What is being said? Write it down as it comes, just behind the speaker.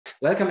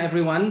Welcome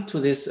everyone to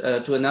this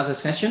to another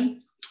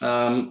session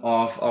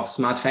of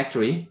Smart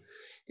Factory.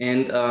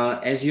 And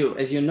as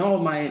you know,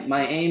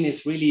 my aim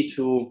is really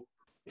to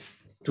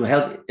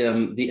help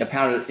the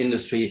apparel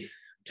industry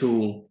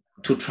to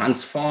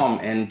transform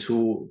and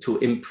to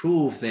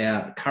improve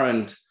their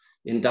current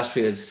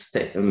industrial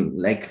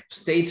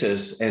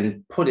status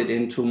and put it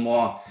into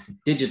more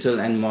digital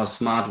and more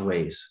smart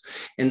ways.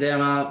 And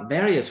there are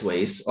various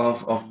ways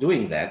of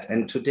doing that.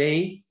 And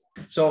today,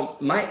 so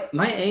my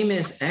aim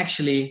is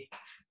actually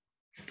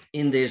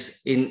in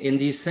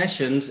these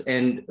sessions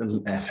and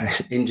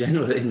in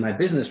general in my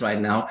business right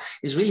now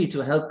is really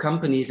to help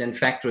companies and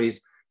factories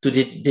to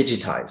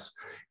digitize.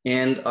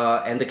 And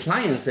the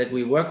clients that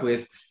we work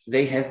with,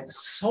 they have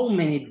so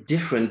many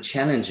different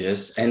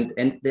challenges, and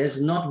there's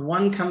not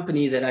one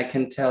company that I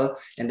can tell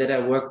and that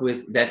I work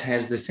with that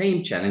has the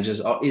same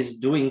challenges or is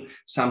doing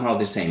somehow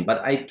the same.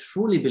 But I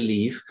truly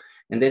believe,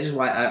 and that is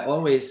why I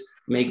always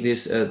make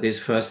this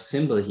first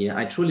symbol here,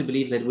 I truly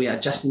believe that we are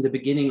just in the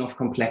beginning of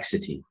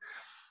complexity.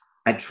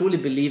 I truly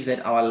believe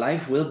that our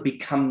life will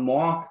become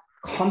more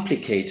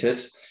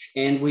complicated,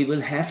 and we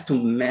will have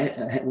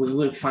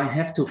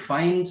to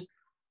find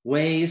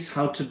ways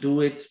how to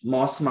do it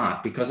more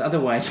smart, because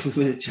otherwise we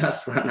will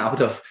just run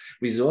out of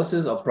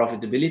resources or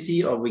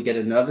profitability, or we get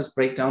a nervous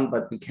breakdown.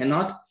 But we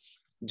cannot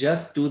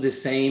just do the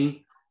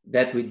same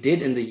that we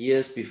did in the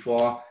years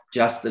before,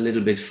 just a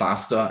little bit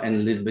faster and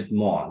a little bit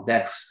more.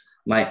 That's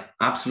my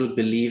absolute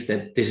belief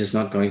that this is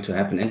not going to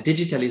happen, and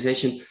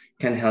digitalization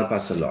can help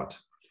us a lot.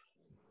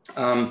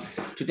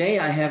 Today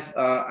I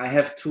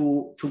have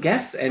two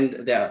guests,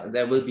 and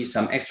there will be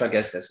some extra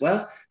guests as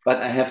well, but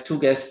I have two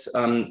guests,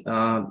 and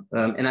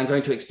I'm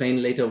going to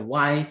explain later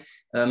why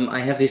I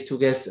have these two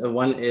guests.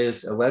 One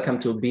is welcome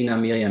to Beena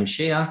Miriam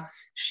Scheer.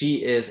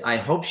 She is, I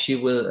hope she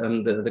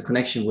will, the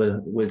connection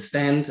will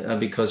stand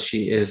because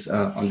she is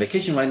on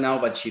vacation right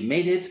now, but she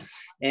made it.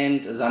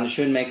 And Sanne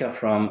Schoenmaker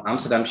from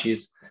Amsterdam,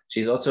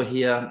 she's also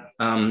here,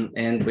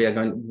 and we are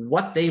going,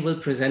 what they will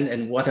present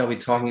and what are we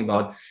talking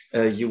about,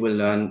 you will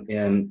learn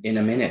in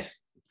a minute.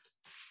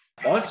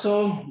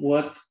 Also,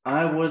 what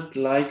I would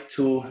like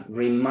to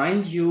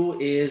remind you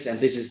is, and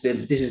this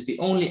is the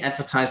only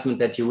advertisement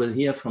that you will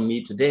hear from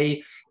me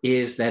today,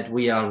 is that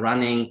we are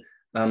running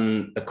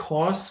a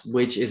course,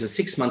 which is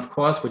a 6-month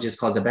course, which is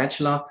called The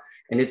Bachelor,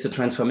 and it's a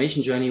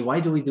transformation journey.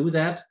 Why do we do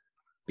that?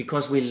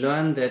 Because we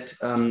learn that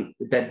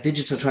that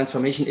digital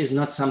transformation is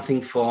not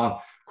something for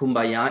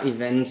kumbaya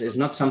events, is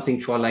not something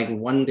for like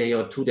 1 day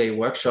or 2 day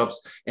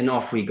workshops and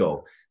off we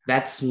go.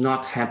 That's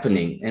not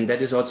happening. And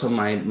that is also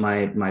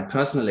my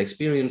personal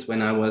experience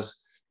when I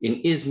was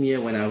in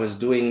Izmir, when I was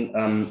doing,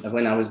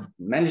 when I was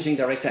managing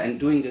director and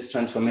doing this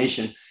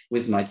transformation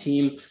with my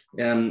team.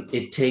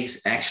 It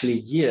takes actually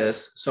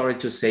years, sorry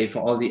to say for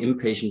all the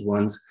impatient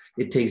ones,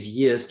 it takes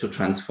years to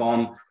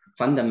transform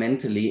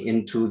fundamentally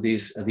into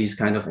these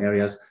kind of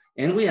areas.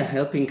 And we are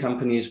helping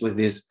companies with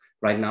this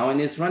right now,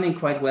 and it's running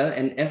quite well.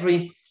 And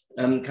every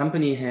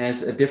company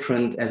has a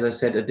different, as I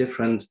said, a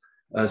different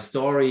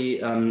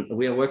story.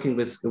 We are working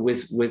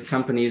with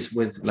companies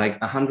with like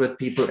 100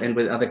 people, and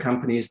with other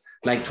companies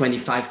like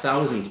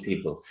 25,000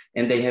 people,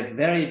 and they have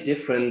very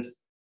different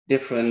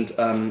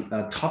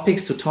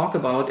topics to talk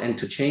about and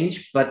to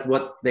change. But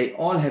what they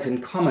all have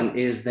in common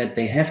is that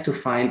they have to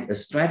find a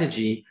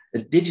strategy, a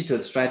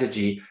digital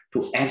strategy,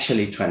 to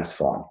actually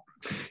transform.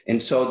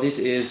 And so this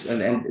is,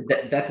 and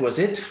that was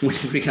it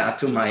with regard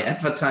to my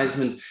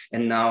advertisement.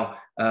 And now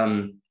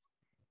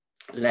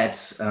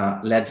let's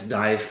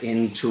dive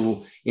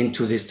into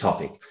this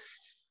topic.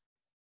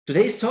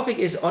 Today's topic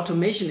is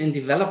automation in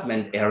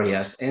development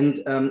areas,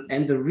 and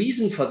the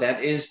reason for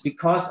that is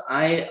because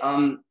I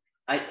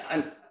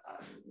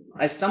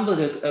stumbled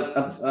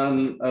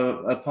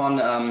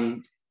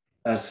upon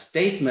a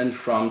statement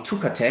from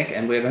Tukatech,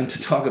 and we're going to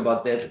talk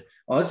about that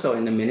also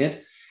in a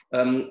minute,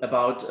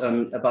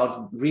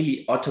 about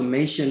really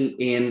automation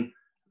in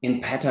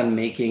pattern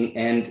making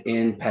and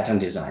in pattern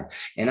design.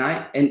 And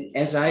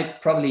as I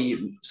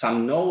probably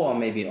some know, or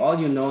maybe all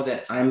you know,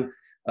 that I'm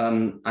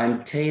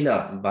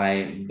tailor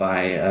by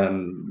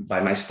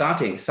my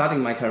starting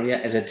my career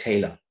as a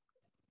tailor.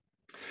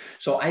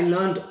 So I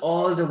learned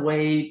all the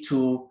way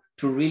to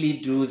really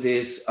do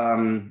this.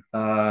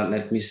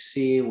 Let me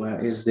see, where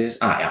is this?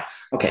 Yeah,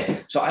 okay.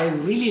 So I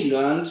really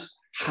learned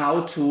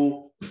how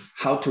to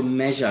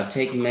measure,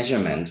 take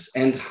measurements,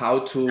 and how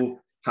to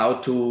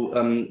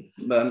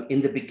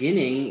in the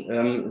beginning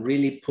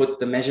really put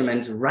the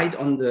measurements right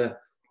on the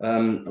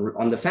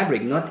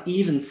fabric, not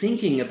even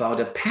thinking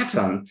about a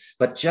pattern,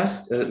 but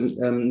just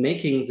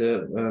making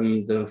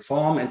the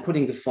form and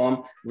putting the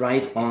form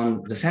right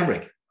on the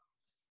fabric.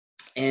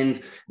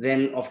 And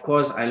then, of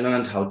course, I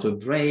learned how to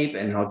drape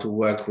and how to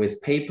work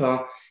with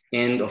paper.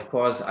 And of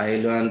course,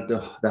 I learned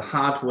the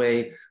hard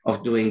way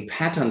of doing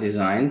pattern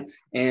design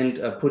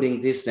and putting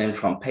this then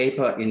from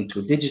paper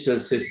into digital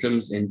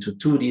systems, into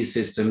 2D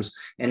systems.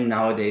 And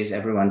nowadays,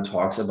 everyone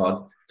talks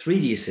about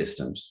 3D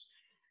systems.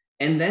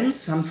 And then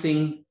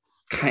something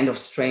kind of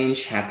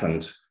strange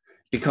happened,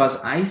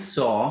 because I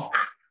saw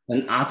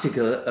an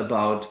article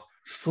about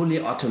fully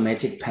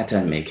automatic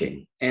pattern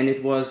making. And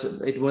it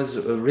was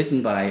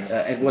written by,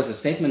 it was a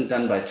statement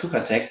done by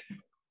Tukatech,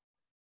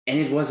 and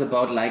it was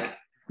about like,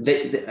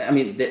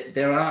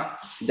 there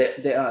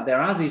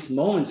are these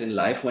moments in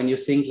life when you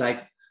think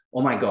like,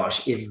 oh my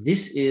gosh,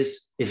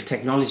 if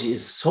technology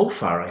is so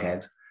far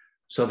ahead,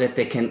 so that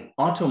they can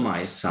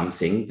automate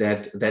something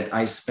that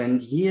I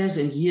spend years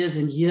and years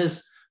and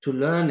years to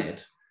learn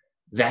it,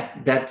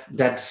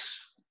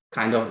 that's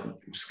kind of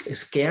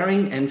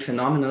scaring and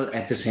phenomenal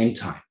at the same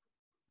time.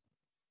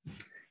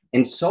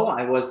 And so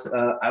I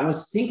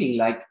was thinking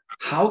like,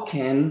 how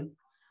can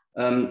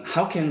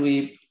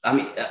we?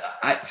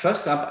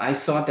 First up, I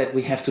thought that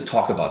we have to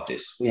talk about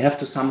this. We have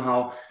to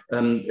somehow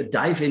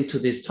dive into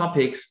these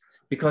topics,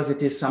 because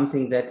it is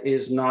something that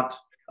is not.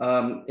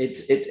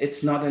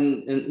 It's not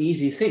an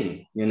easy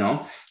thing, you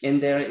know,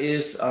 and there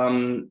is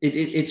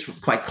it's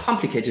quite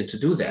complicated to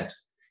do that.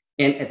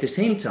 And at the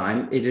same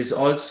time, it is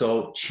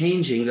also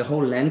changing the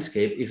whole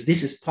landscape. If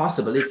this is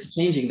possible, it's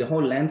changing the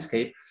whole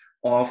landscape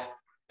of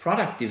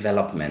product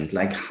development.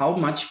 Like, how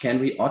much can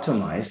we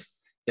automate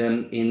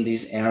in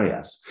these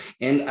areas?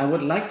 And I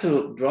would like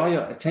to draw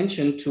your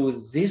attention to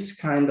this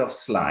kind of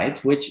slide,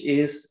 which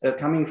is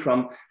coming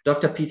from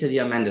Dr. Peter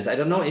Diamandis. I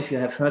don't know if you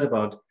have heard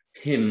about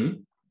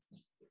him,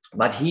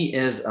 but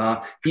he's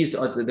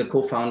also the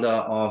co-founder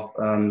of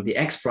the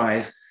X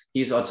Prize.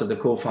 He's also the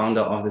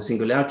co-founder of the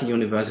Singularity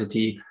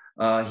University.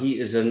 He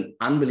is an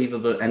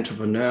unbelievable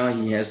entrepreneur.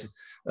 He has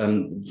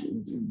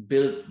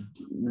built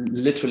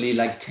literally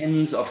like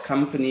tens of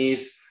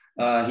companies.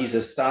 He's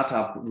a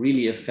startup,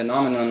 really a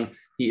phenomenon.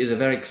 He is a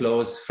very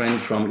close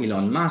friend from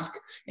Elon Musk,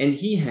 and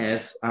he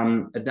has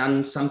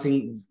done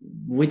something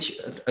which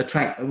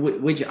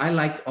I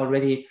liked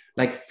already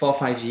like 4 or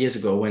 5 years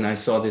ago when I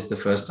saw this the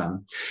first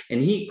time.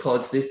 And he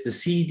calls this the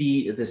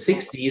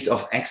 6 Ds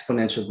of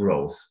exponential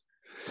growth.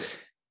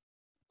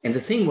 And the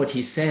thing, what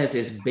he says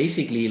is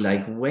basically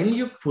like, when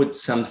you put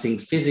something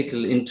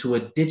physical into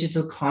a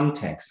digital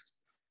context,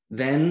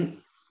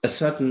 then a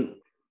certain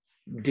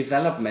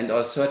development or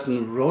a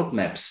certain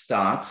roadmap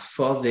starts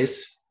for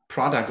this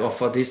product or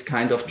for this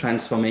kind of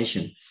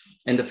transformation.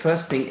 And the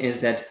first thing is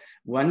that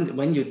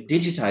when you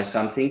digitize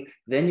something,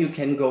 then you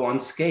can go on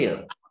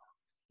scale,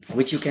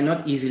 which you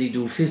cannot easily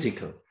do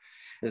physical.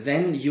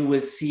 Then you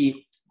will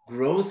see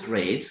growth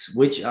rates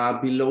which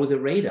are below the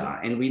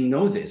radar. And we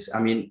know this. I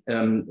mean,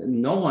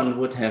 no one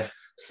would have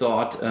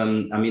thought,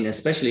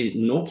 especially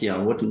Nokia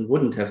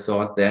wouldn't have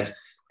thought that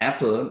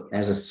Apple,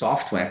 as a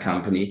software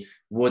company,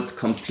 would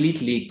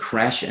completely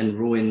crash and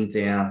ruin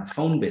their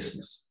phone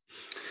business.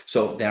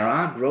 So there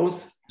are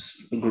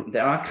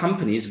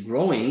companies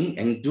growing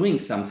and doing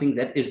something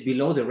that is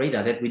below the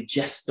radar, that we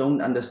just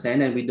don't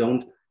understand, and we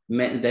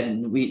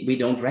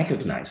don't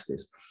recognize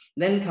this.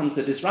 Then comes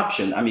the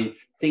disruption. I mean,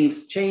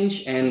 things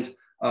change, and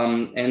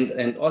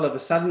all of a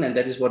sudden, and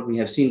that is what we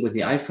have seen with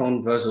the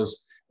iPhone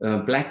versus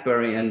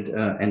BlackBerry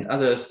and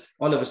others.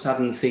 All of a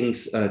sudden,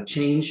 things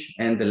change,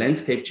 and the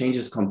landscape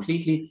changes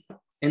completely.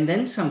 And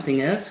then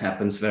something else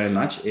happens very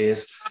much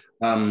is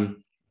the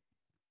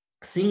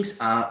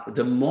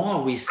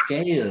more we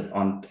scale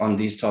on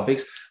these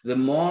topics, the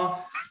more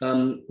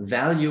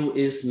value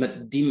is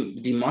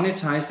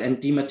demonetized and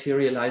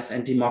dematerialized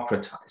and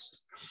democratized.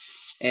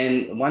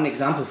 And one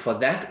example for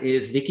that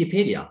is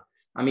Wikipedia.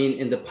 I mean,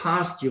 in the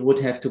past, you would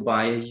have to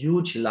buy a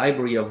huge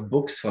library of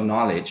books for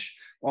knowledge,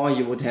 or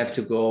you would have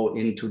to go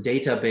into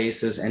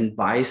databases and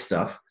buy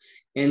stuff.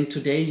 And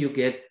today you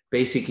get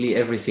basically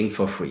everything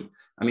for free.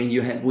 I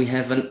mean, we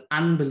have an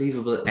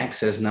unbelievable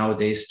access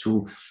nowadays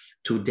to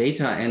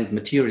data and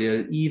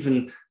material,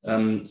 even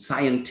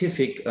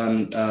scientific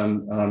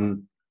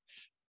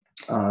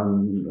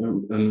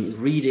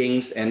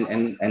readings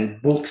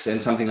and books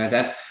and something like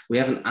that. We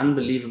have an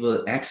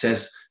unbelievable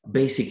access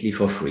basically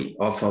for free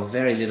or for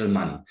very little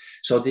money.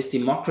 So this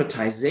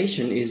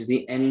democratization is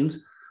the end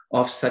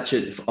of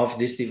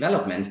this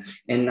development.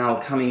 And now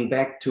coming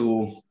back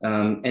to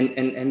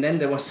and then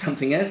there was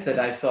something else that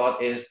I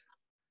thought is,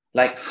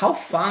 like, how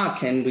far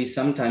can we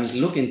sometimes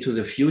look into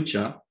the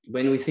future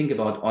when we think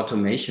about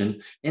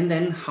automation, and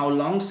then how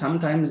long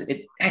sometimes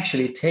it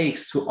actually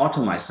takes to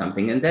automate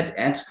something. And that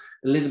adds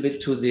a little bit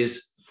to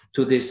this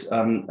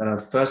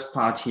first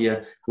part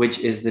here, which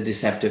is the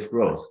deceptive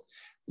growth.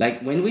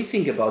 Like, when we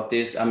think about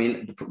this, I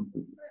mean,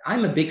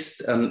 I'm a big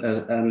Starship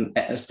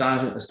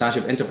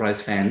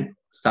Enterprise fan,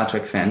 Star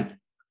Trek fan.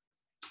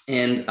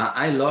 And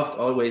I loved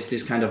always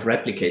this kind of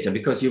replicator,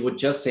 because you would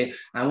just say,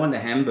 I want a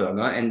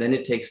hamburger, and then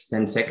it takes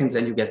 10 seconds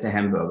and you get the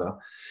hamburger.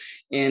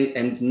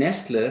 And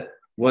Nestle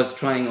was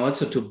trying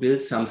also to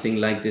build something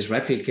like this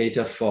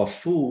replicator for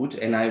food.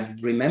 And I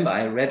remember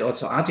I read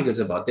also articles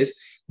about this.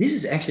 This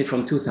is actually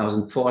from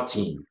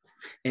 2014.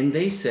 And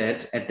they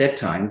said, at that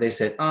time, they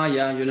said,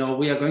 yeah, you know,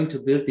 we are going to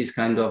build these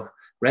kind of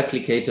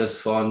replicators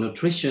for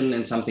nutrition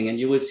and something. And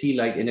you will see,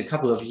 like, in a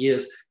couple of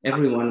years,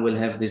 everyone will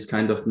have this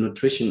kind of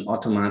nutrition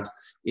automat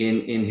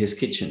in his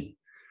kitchen.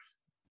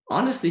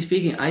 honestly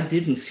speaking, I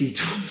didn't see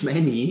too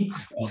many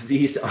of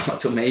these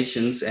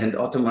automations and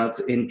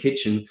automats in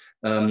kitchen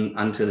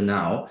until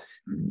now,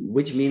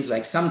 which means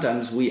like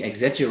sometimes we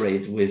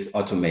exaggerate with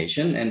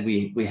automation and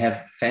we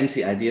have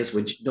fancy ideas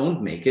which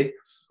don't make it.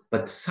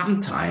 But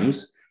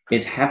sometimes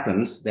it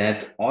happens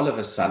that all of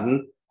a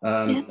sudden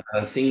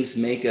things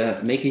make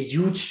a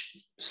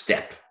huge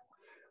step.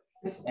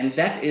 And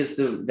that is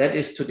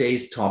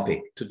today's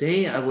topic.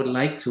 Today, I would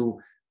like to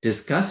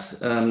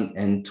discuss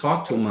and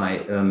talk to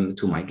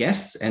my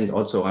guests, and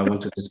also I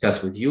want to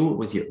discuss with you,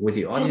 with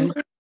the audience,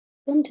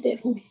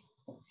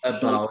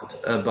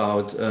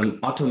 about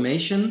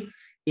automation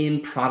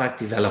in product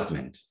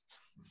development.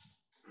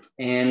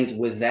 And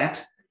with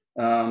that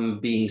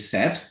being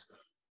said,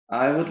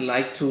 I would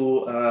like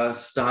to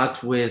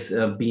start with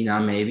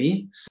Beena,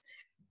 maybe.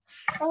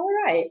 All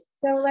right,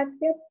 so let's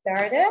get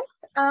started.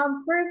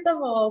 First of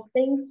all,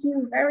 thank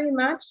you very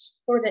much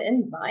for the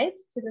invite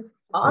to this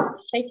talk,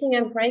 Shaking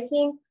and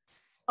Breaking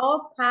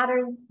All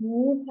Patterns,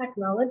 New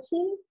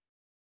Technologies,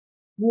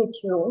 New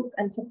Tools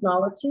and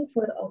Technologies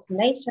with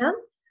Automation.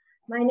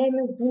 My name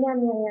is Beena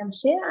Miriam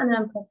Scheer and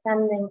I'm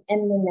presenting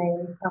in the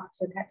name of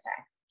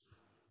Tukatech.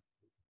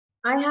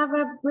 I have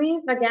a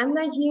brief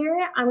agenda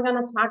here. I'm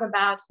going to talk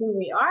about who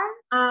we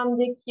are,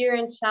 the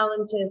current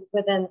challenges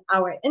within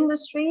our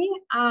industry,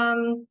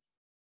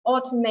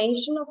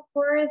 automation, of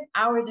course,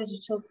 our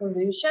digital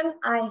solution.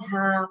 I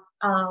have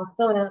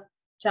Sonil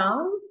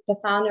Jain, the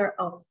founder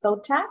of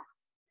Sowtex,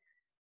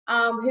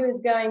 who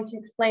is going to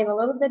explain a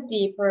little bit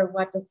deeper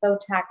what the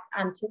Sowtex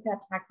and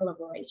Tukatech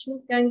collaboration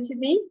is going to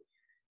be.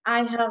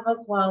 I have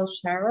as well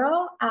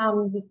Cheryl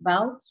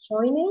Wells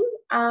joining,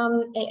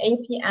 an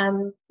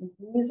APM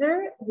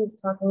user who's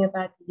talking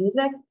about the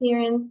user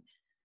experience,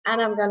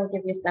 and I'm going to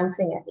give you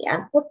something at the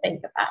end to think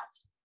about.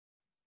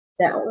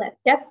 So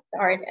let's get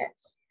started.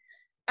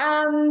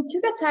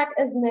 Tukatech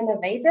is an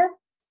innovative,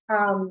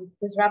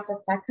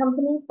 disruptive tech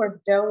company for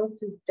those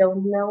who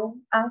don't know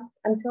us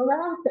until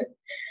now.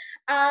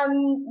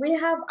 We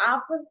have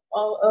offices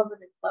all over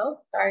the globe,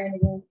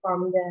 starting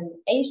from the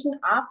Asian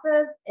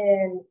office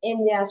in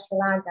India, Sri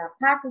Lanka,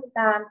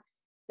 Pakistan.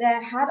 The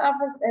head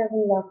office is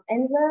in Los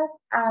Angeles.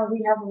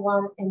 We have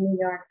one in New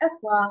York as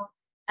well.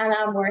 And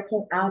I'm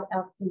working out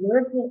of the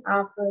European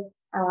office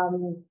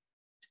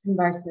in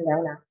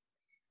Barcelona.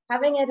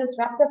 Having a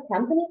disruptive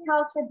company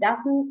culture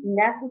doesn't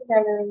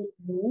necessarily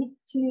need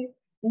to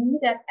be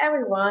that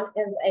everyone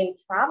is a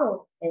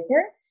travel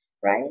maker,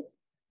 right?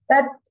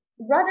 But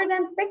rather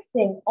than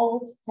fixing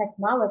old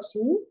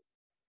technologies,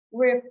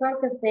 we're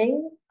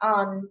focusing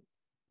on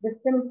the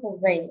simple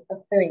way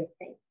of doing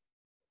things.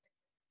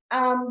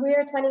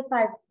 We're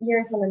 25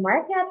 years on the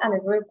market and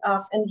a group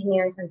of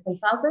engineers and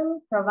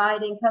consultants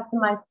providing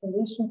customized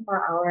solutions for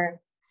our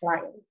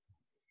clients.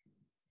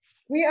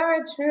 We are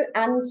a true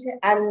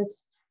end-to-end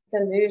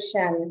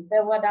solution.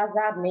 So what does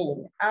that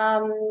mean?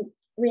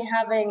 We're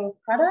having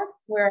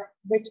products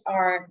which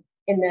are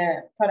in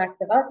the product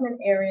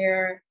development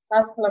area,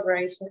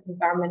 collaboration,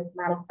 environment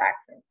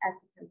manufacturing,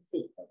 as you can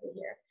see over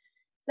here.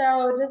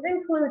 So this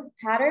includes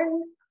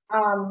pattern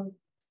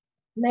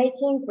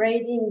making,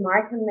 grading,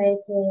 marker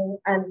making,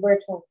 and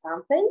virtual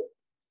sampling.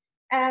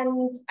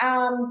 And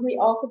we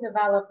also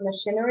develop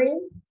machinery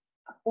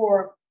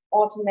for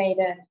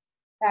automated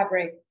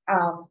fabric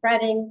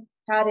spreading,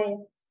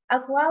 cutting,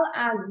 as well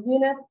as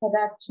unit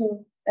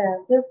production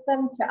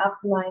system to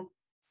optimize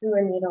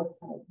sewer needle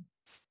time.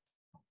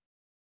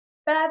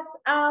 But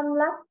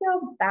let's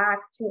go back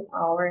to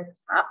our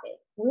topic.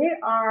 We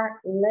are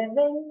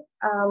living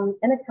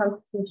in a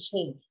constant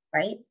change,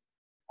 right?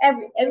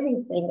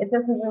 Everything, it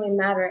doesn't really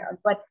matter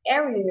what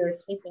area you're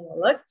taking a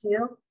look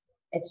to,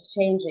 it's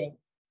changing.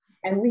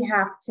 And we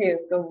have to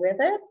go with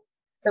it.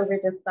 So we're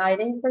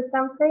deciding for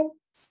something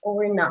or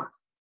we're not.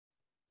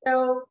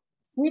 So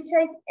we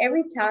take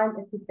every time,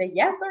 if you say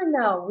yes or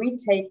no, we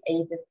take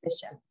a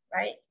decision,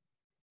 right?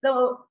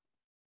 So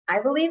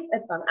I believe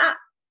it's on us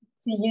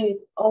to use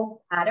old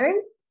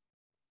patterns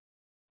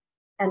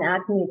and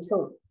add new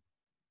tools.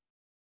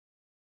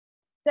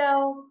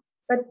 So,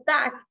 but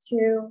back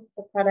to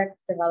the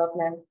product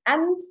development,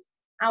 and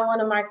I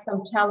want to mark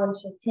some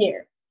challenges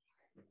here.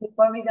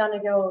 Before we're going to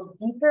go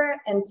deeper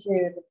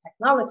into the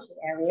technology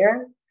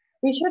area,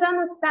 we should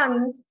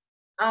understand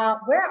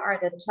where are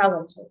the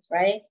challenges,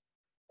 right?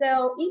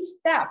 So each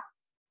step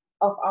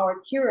of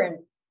our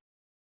current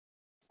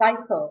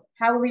cycle,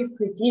 how we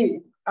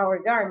produce our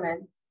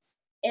garments,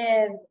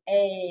 is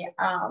a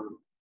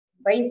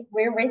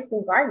we're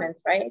wasting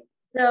garments, right?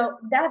 So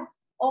that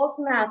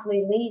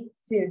ultimately leads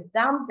to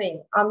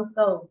dumping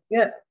unsold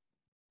goods.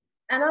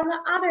 And on the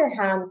other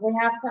hand, we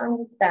have to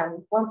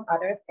understand one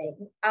other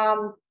thing.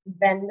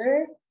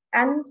 Vendors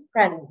and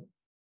friends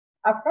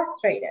are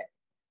frustrated.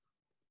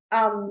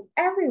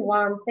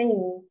 Everyone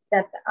thinks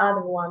that the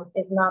other one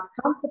is not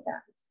competent.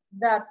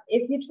 But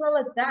if you drill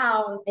it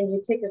down and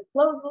you take a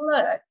closer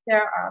look,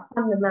 there are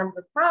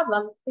fundamental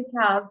problems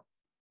because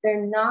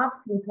they're not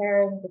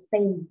comparing the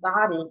same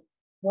body.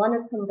 One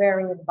is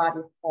comparing the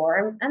body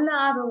form and the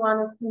other one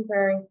is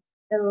comparing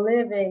the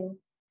living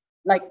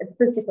like a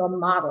physical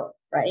model,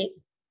 right?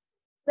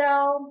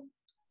 So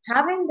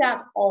having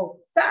that all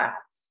set,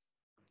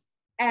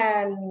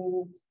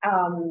 and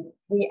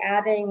we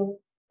adding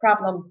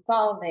problem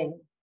solving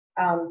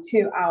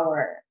to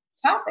our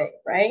topic,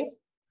 right?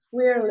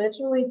 We're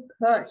literally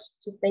pushed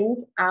to think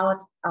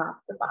out of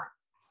the box.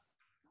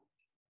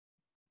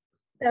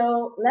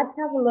 So let's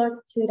have a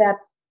look to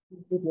that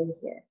video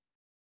here.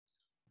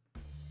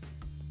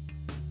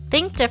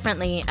 Think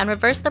differently and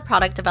reverse the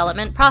product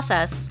development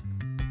process.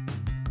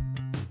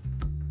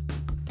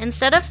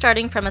 Instead of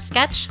starting from a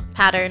sketch,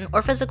 pattern,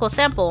 or physical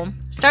sample,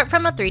 start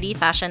from a 3D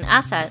fashion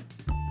asset.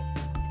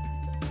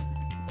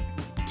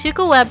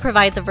 TUKA Web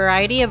provides a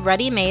variety of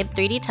ready-made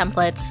 3D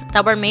templates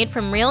that were made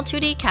from real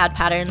 2D CAD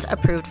patterns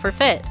approved for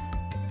fit.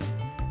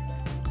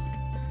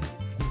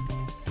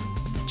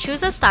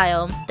 Choose a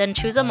style, then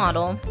choose a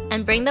model,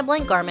 and bring the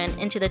blank garment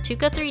into the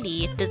TUKA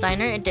 3D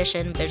Designer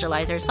Edition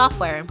Visualizer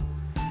software.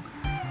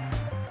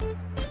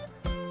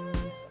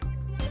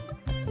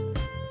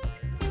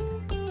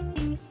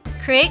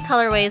 Create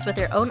colorways with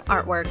your own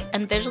artwork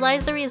and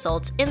visualize the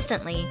results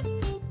instantly.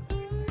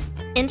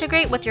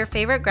 Integrate with your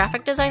favorite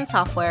graphic design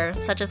software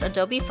such as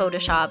Adobe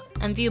Photoshop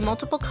and view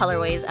multiple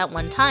colorways at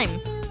one time.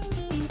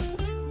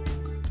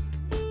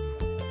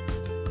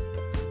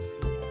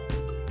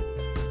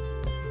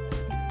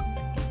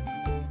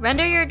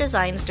 Render your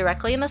designs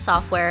directly in the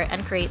software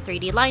and create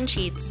 3D line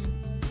sheets.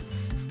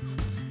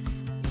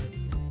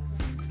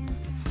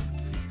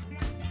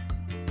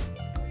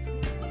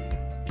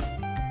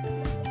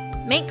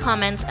 Make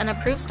comments and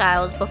approve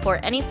styles before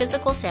any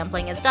physical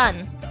sampling is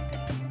done.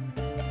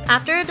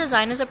 After a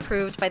design is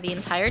approved by the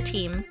entire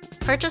team,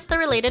 purchase the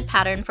related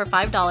pattern for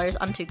 $5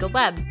 on TUKA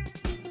Web.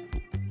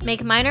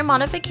 Make minor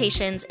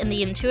modifications in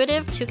the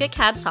intuitive TUKA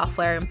CAD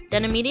software,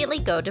 then immediately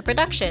go to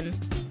production.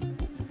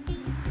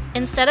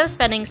 Instead of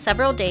spending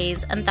several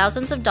days and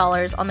thousands of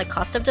dollars on the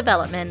cost of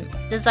development,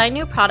 design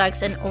new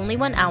products in only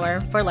 1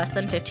 hour for less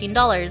than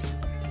 $15.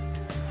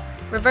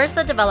 Reverse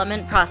the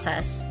development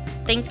process.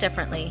 Think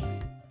differently.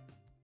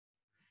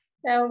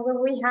 So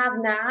what we have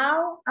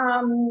now,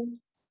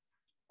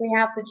 we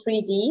have the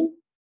 3D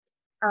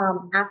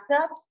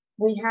asset,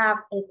 we have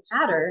a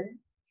pattern,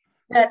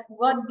 but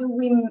what do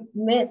we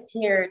miss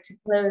here to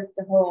close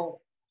the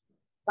whole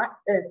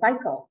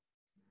cycle?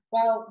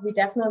 Well, we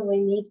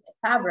definitely need a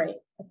fabric,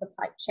 a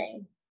supply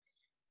chain.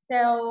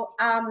 So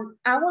I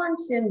want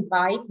to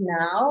invite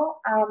now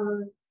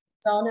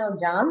Sonil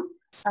Jain,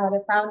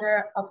 the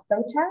founder of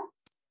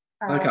Sowtex.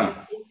 Welcome.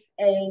 It's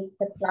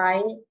a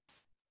supply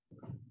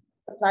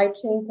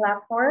chain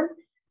platform,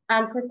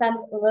 and present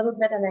a little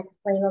bit and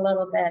explain a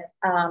little bit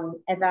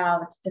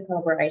about the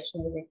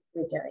collaboration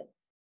we're doing.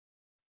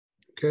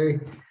 Okay,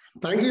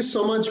 thank you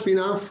so much,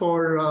 Beena,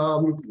 for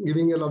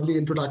giving a lovely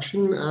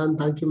introduction, and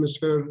thank you,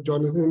 Mr.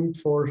 Jonathan,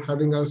 for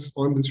having us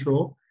on this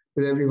show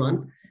with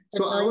everyone.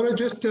 So I want to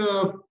just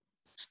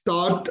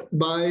start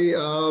by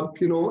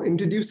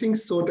introducing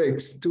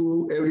Sowtex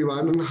to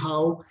everyone and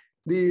how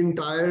the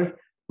entire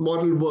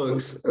model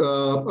works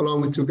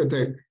along with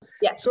Tukatech.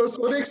 Yeah. So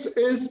Sowtex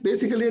is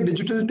basically a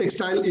digital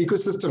textile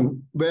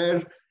ecosystem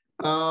where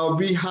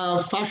we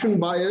have fashion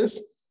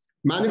buyers,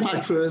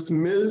 manufacturers,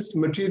 mills,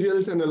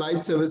 materials, and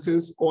allied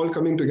services all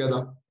coming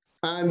together.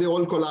 And they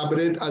all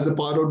collaborate as a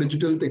part of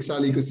digital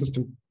textile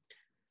ecosystem.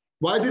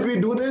 Why did we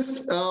do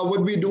this?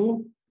 What we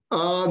do,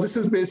 this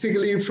is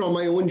basically from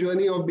my own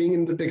journey of being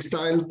in the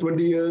textile,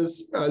 20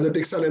 years as a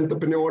textile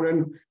entrepreneur,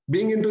 and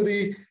being into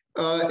the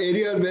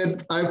areas where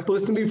I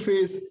personally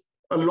face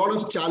a lot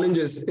of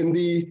challenges in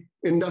the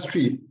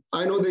industry.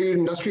 I know the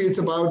industry is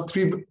about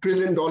 $3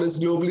 trillion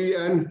globally,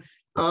 and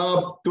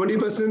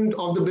 20%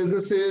 of the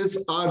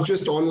businesses are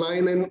just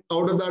online, and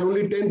out of that,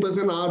 only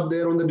 10% are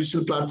there on the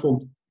digital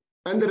platforms.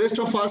 And the rest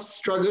of us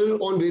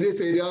struggle on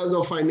various areas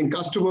of finding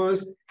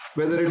customers,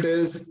 whether it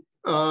is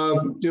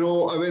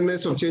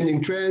awareness of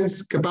changing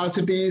trends,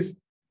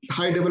 capacities,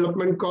 high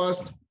development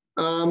cost,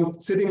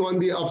 sitting on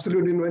the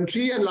absolute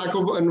inventory, and lack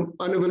of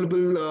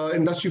unavailable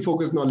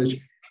industry-focused knowledge.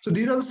 So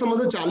these are some of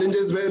the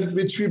challenges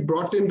which we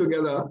brought in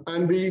together,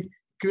 and we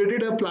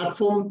created a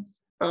platform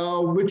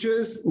which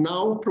is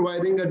now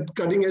providing a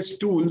cutting-edge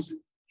tools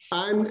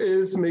and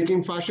is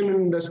making fashion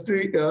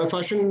industry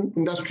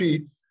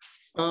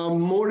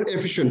more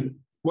efficient.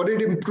 What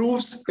it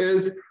improves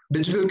is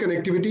digital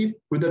connectivity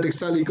with the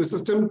textile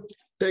ecosystem,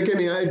 tech and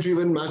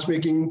AI-driven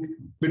matchmaking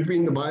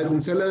between the buyers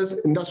and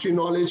sellers, industry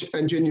knowledge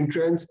and changing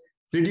trends,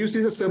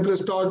 reduces the surplus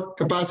stock,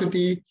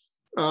 capacity,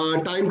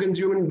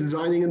 time-consuming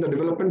designing in the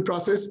development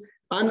process,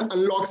 and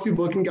unlocks the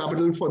working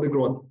capital for the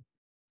growth.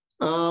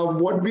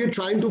 What we are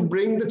trying to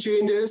bring the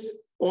change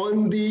is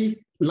on the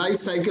life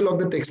cycle of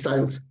the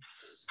textiles,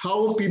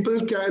 how people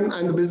can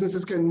and the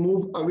businesses can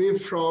move away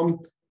from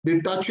the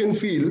touch and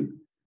feel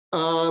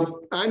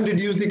and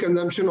reduce the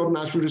consumption of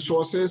natural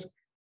resources,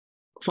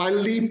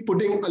 finally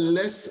putting a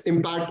less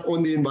impact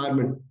on the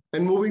environment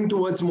and moving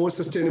towards more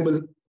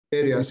sustainable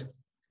areas.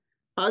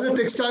 As a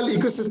textile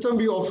ecosystem,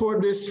 we offer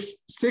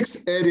these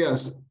 6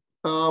 areas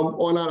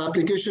on our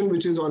application,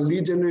 which is on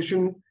lead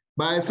generation,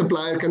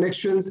 buyer-supplier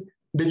connections,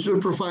 digital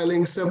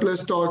profiling,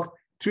 surplus stock,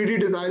 3D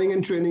designing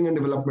and training and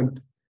development.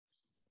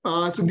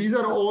 So these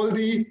are all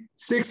the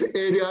 6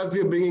 areas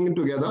we are bringing in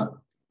together.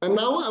 And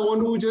now I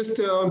want to just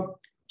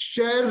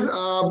share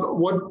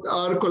what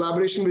our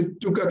collaboration with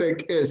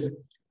Tukatech is.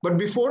 But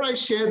before I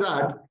share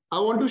that, I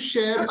want to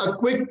share a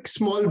quick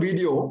small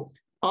video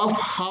of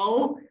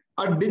how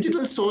our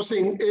digital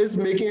sourcing is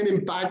making an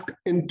impact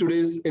in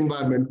today's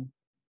environment.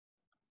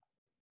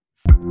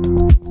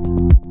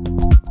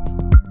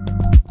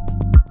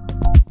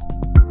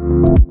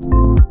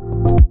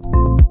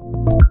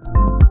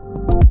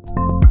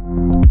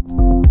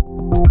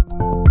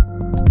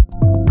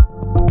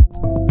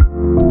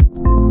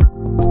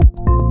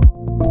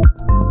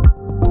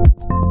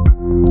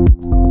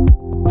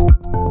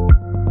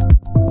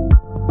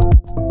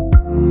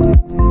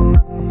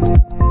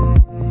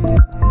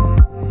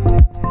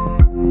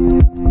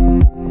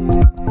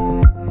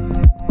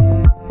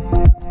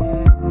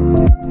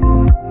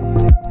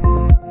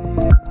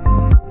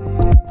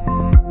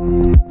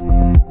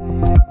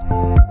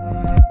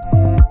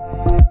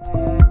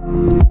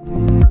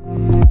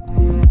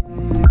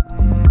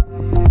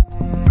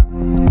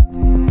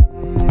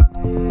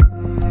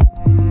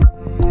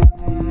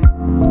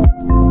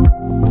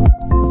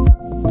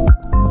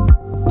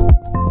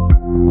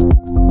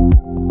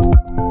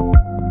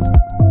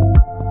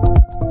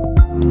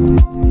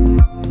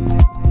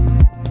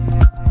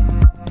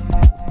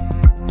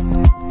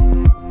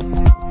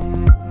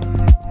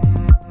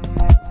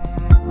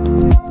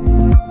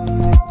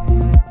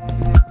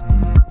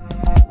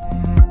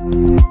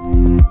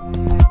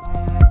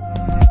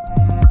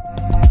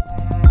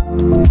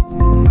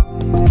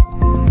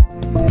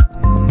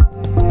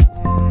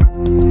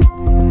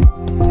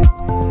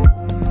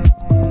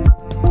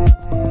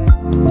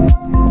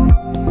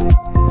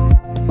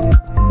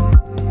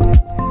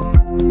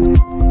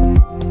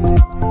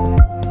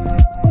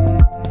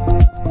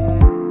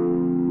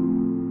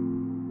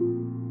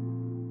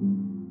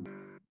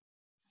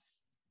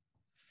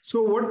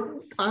 So what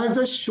I have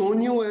just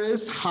shown you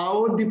is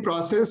how the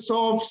process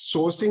of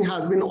sourcing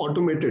has been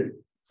automated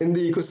in the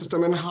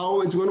ecosystem and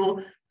how it's going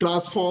to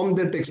transform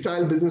the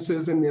textile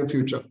businesses in the near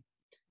future.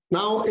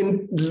 Now,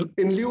 in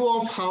lieu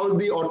of how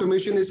the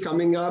automation is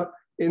coming up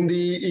in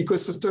the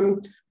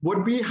ecosystem,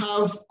 what we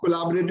have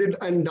collaborated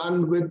and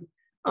done with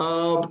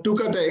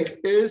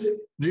Tukatech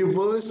is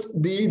reverse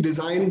the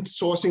design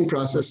sourcing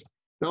process.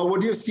 Now,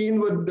 what you've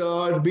seen with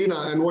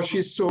Beena and what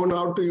she's shown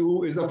out to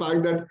you is the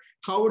fact that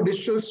how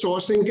digital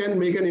sourcing can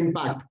make an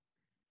impact.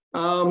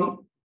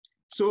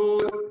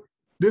 So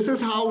this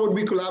is how what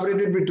we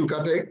collaborated with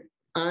Tukatech,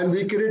 and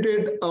we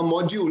created a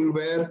module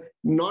where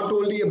not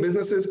only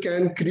businesses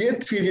can create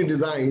 3D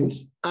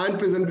designs and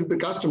present to the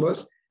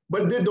customers,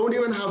 but they don't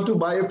even have to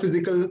buy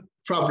physical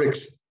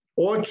fabrics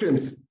or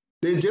trims.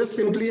 They just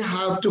simply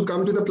have to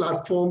come to the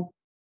platform,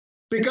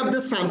 pick up the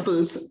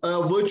samples,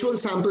 virtual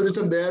samples which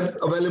are there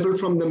available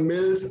from the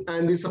mills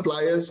and the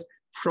suppliers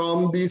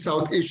from the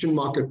South Asian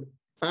market.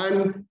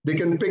 And they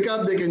can pick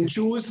up, they can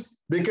choose,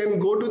 they can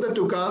go to the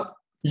TUKA,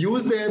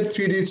 use their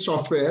 3D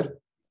software,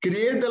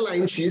 create the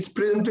line sheets,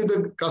 present to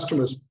the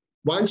customers.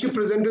 Once you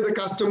present to the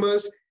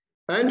customers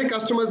and the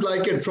customers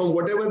like it from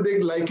whatever they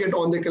like it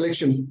on the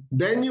collection,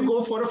 then you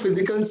go for a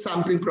physical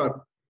sampling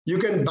product. You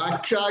can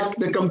backtrack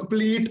the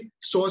complete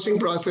sourcing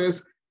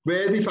process,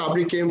 where the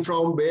fabric came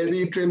from, where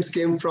the trims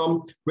came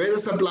from, where the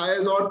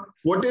suppliers are,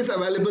 what is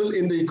available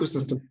in the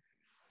ecosystem.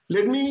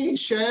 Let me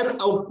share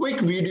a quick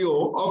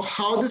video of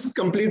how this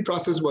complete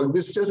process works.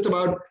 This is just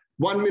about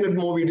 1 minute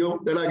more video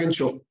that I can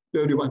show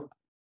to everyone.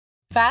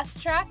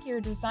 Fast track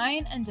your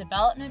design and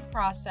development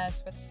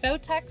process with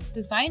Sowtex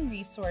design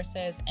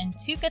resources and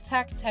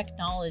Tukatech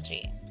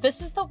technology.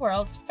 This is the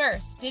world's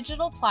first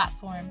digital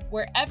platform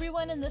where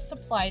everyone in the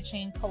supply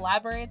chain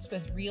collaborates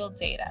with real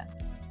data.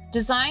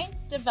 Design,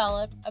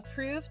 develop,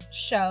 approve,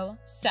 show,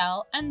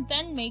 sell, and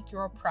then make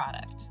your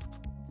product.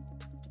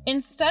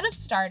 Instead of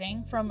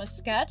starting from a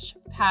sketch,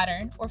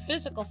 pattern, or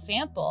physical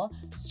sample,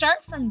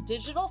 start from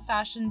digital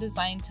fashion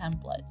design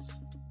templates.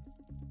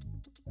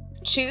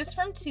 Choose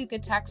from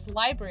Tukatech's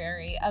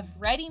library of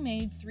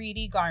ready-made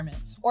 3D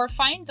garments, or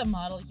find the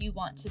model you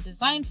want to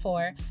design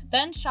for,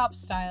 then shop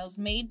styles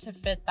made to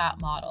fit that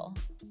model.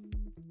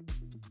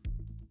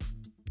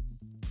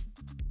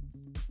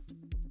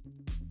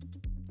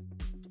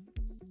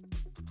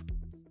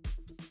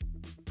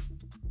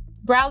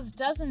 Browse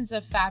dozens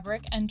of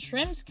fabric and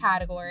trims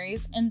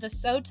categories in the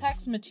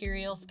Sowtex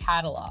materials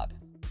catalog.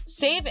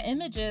 Save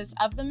images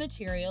of the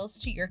materials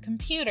to your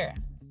computer.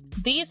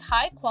 These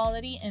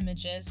high-quality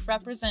images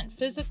represent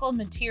physical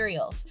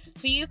materials,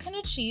 so you can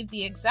achieve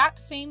the exact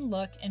same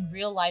look in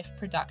real-life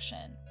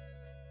production.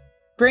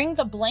 Bring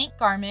the blank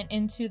garment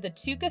into the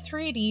TUKA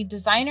 3D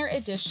Designer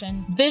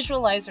Edition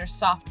Visualizer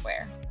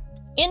software.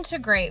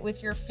 Integrate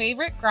with your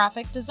favorite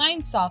graphic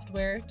design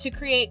software to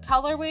create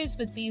colorways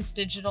with these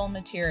digital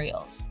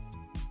materials.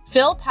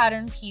 Fill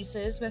pattern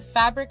pieces with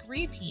fabric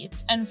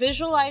repeats and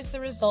visualize the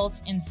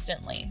results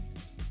instantly.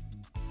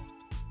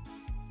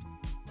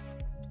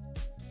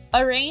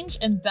 Arrange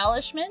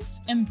embellishments,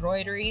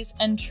 embroideries,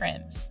 and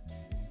trims.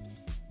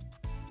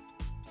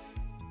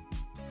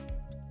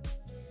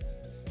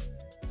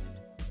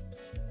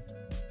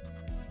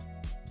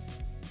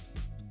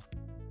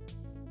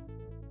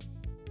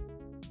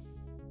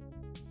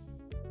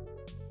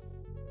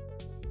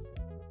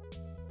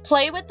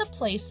 Play with the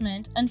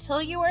placement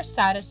until you are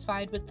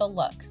satisfied with the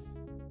look.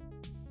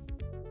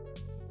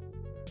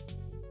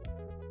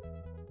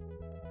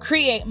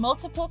 Create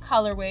multiple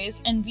colorways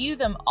and view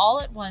them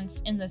all at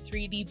once in the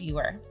 3D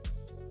viewer.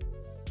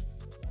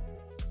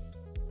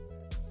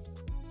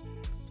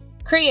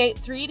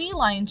 Create 3D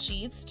line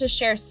sheets to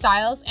share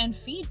styles and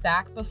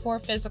feedback before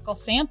physical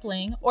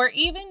sampling, or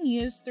even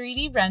use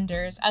 3D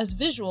renders as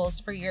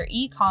visuals for your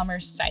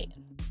e-commerce site.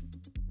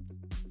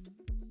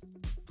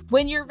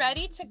 When you're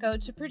ready to go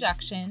to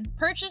production,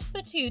 purchase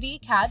the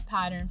 2D CAD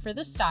pattern for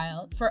the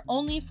style for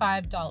only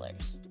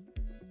 $5.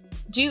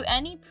 Do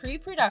any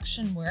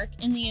pre-production work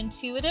in the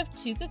intuitive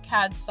TUKA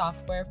CAD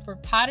software for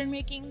pattern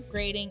making,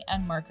 grading,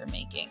 and marker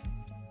making.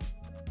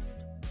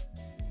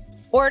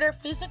 Order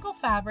physical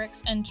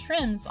fabrics and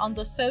trims on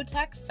the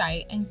Sowtex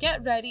site and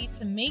get ready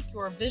to make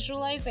your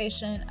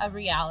visualization a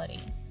reality.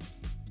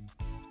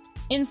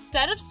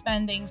 Instead of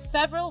spending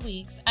several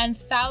weeks and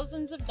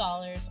thousands of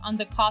dollars on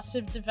the cost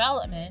of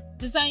development,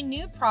 design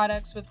new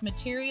products with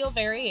material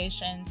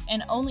variations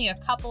in only a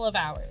couple of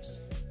hours.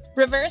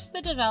 Reverse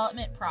the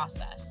development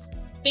process.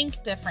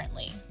 Think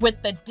differently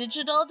with the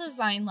Digital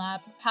Design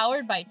Lab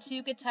powered by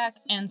Tukatech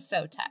and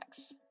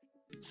Sowtex.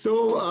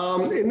 So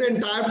in the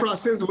entire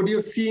process, what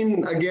you've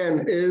seen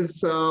again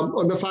is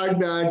on the fact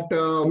that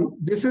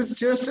this is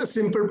just a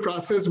simple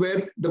process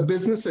where the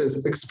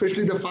businesses,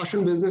 especially the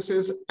fashion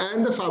businesses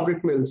and the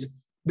fabric mills,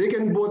 they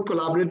can both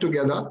collaborate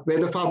together, where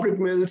the fabric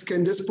mills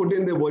can just put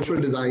in their virtual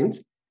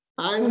designs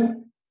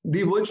and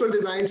the virtual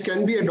designs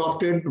can be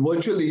adopted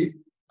virtually,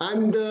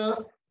 and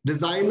the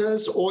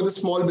designers or the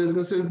small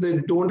businesses, they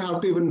don't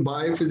have to even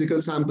buy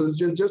physical samples,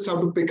 just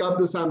have to pick up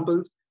the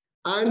samples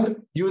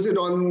and use it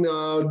on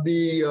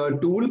the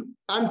tool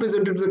and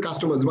present it to the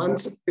customers.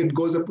 Once it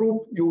goes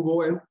approved, you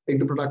go and take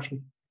the production.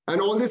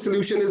 And all this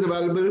solution is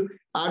available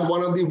at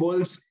one of the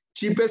world's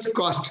cheapest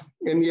cost.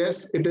 And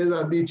yes, it is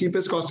at the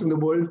cheapest cost in the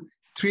world,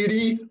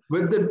 3D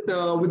with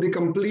the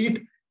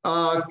complete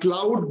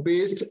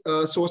cloud-based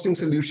sourcing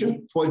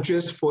solution for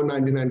just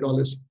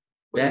 $499.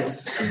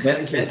 That's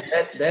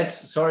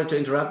sorry to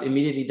interrupt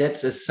immediately.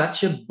 That's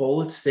such a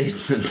bold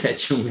statement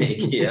that you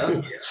make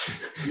here.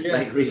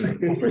 Yes.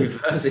 Like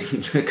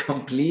reversing the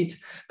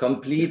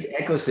complete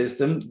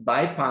ecosystem,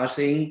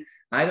 bypassing,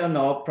 I don't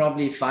know,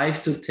 probably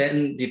 5 to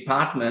 10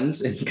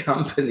 departments in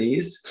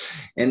companies,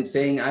 and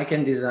saying I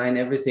can design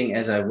everything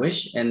as I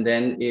wish. And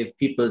then if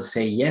people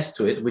say yes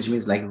to it, which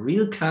means like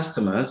real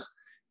customers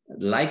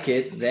like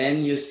it,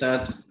 then you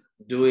start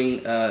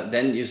doing,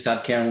 then you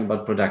start caring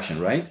about production,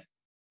 right?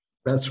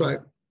 That's right.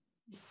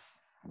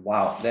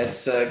 Wow,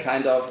 that's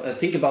kind of,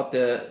 think about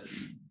the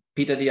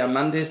Peter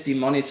Diamandis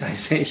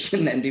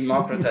demonetization and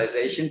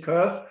democratization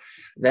curve.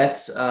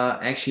 That's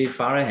actually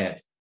far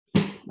ahead,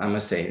 I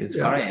must say. It's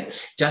far ahead.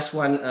 Just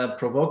one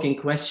provoking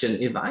question.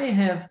 If I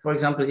have, for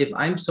example, if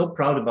I'm so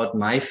proud about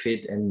my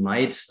fit and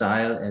my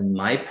style and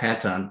my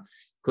pattern,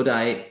 could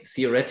I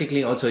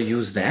theoretically also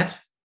use that?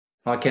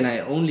 Or can I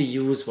only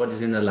use what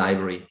is in the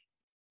library?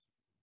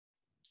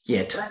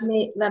 Yet. Let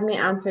me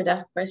answer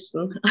that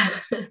question.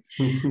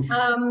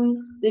 The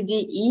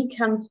DE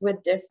comes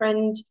with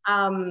different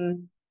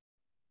 3D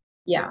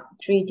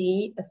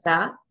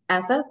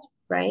assets,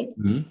 right?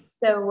 Mm-hmm.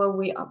 So what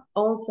we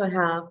also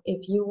have,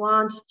 if you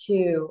want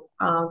to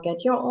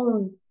get your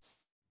own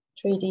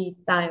 3D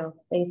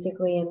styles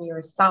basically in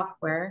your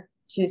software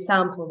to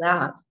sample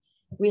that,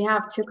 we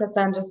have TUKA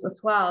centers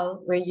as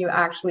well, where you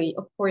actually,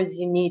 of course,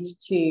 you need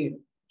to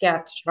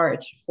get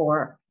charged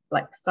for,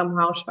 like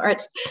somehow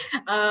charge,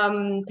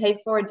 pay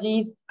for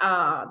these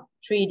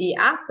 3D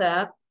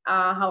assets.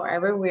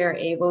 However, we are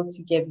able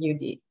to give you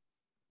these.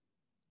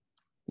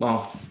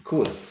 Wow,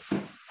 cool,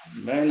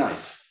 very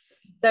nice.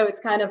 So it's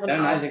kind of a very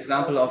nice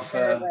example of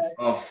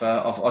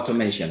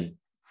automation.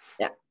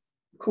 Yeah,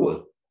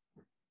 cool.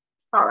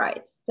 All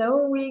right,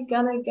 so we're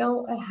gonna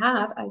go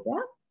ahead, I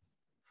guess.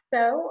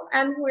 So,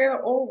 and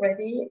we're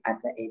already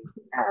at the 8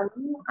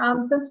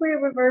 p.m. Since we're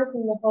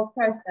reversing the whole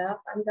process,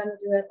 I'm going to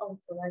do it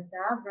also like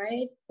that,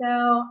 right?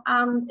 So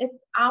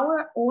it's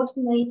our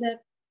automated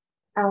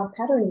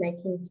pattern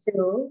making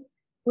tool,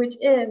 which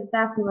is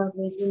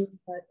definitely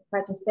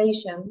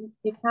democratization,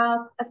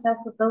 because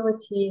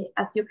accessibility,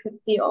 as you can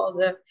see, all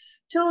the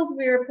tools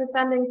we are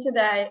presenting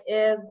today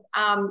is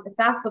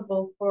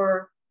accessible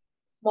for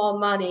small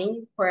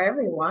money for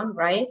everyone,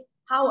 right?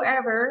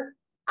 However,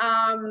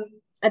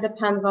 it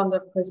depends on the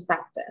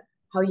perspective,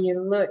 how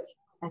you look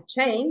at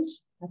change,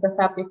 as I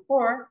said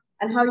before,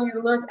 and how you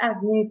look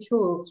at new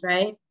tools,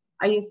 right?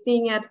 Are you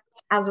seeing it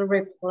as a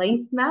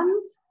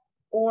replacement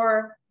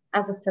or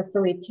as a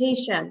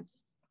facilitation?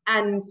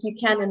 And you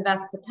can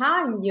invest the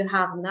time you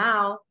have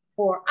now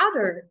for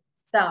other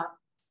stuff,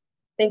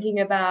 thinking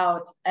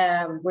about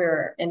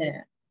we're in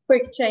a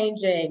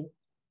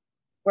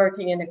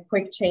working in a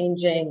quick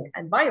changing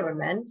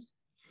environment,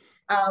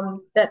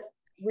 that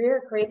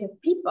we're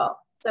creative people.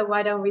 So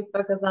why don't we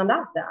focus on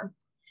that then?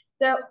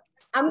 So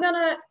I'm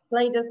gonna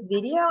play this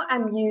video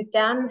and you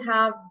then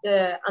have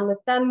the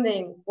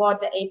understanding what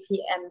the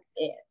APM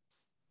is.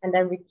 And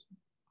then we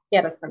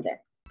get it from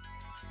there.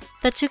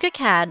 The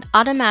TUKACAD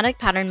automatic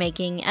pattern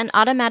making and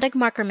automatic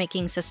marker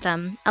making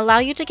system allow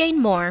you to gain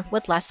more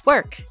with less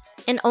work.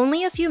 In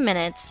only a few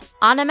minutes,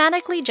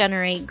 automatically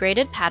generate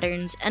graded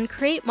patterns and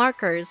create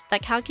markers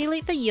that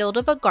calculate the yield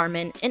of a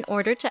garment in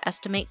order to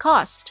estimate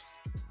cost.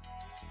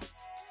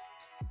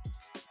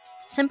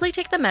 Simply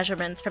take the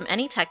measurements from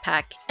any tech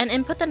pack and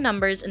input the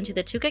numbers into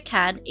the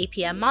TUKACAD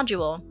APM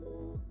module.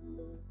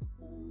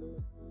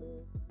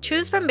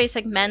 Choose from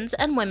basic men's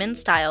and women's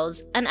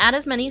styles and add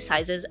as many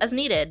sizes as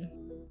needed.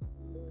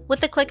 With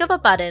the click of a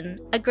button,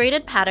 a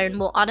graded pattern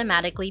will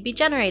automatically be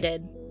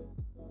generated.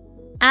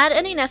 Add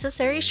any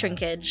necessary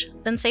shrinkage,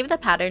 then save the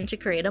pattern to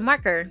create a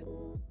marker.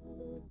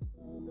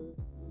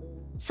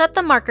 Set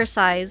the marker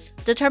size,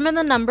 determine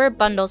the number of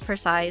bundles per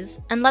size,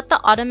 and let the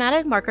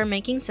automatic marker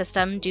making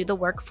system do the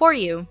work for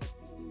you.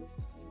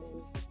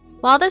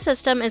 While the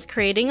system is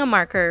creating a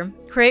marker,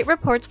 create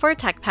reports for a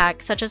tech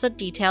pack such as a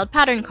detailed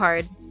pattern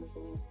card.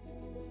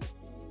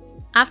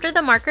 After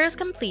the marker is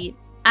complete,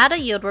 add a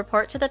yield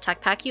report to the tech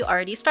pack you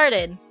already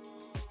started.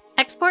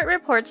 Export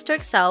reports to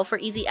Excel for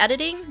easy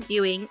editing,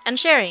 viewing, and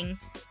sharing.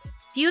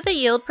 View the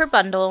yield per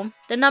bundle,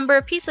 the number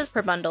of pieces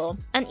per bundle,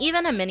 and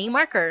even a mini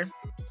marker.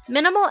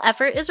 Minimal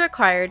effort is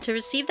required to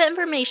receive the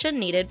information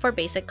needed for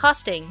basic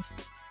costing.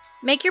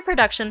 Make your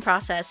production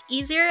process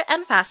easier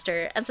and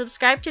faster and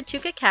subscribe to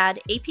TUKACAD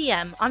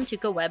APM on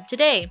TUKA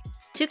today.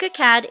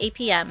 TUKACAD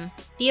APM,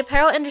 the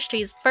apparel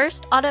industry's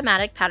first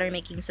automatic pattern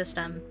making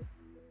system.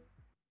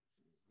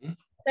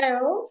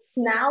 So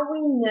now we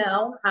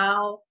know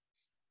how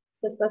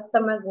the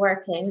system is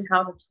working,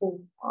 how the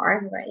tools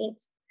are, right?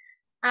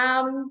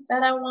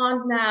 But I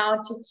want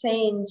now to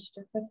change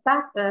the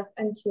perspective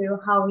into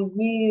how a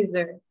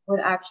user would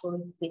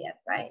actually see it,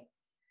 right?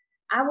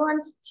 I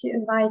want to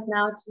invite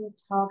now to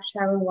talk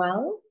Cheryl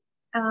Wells.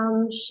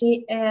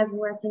 She is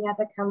working at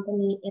the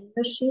company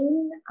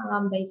Indochine,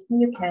 based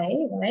in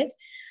UK, right?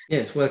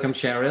 Yes, welcome,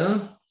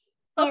 Cheryl.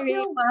 Hope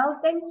you're well.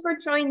 Thanks for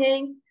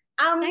joining.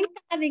 Thanks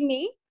for having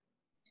me.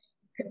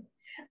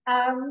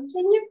 Can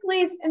you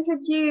please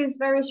introduce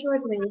very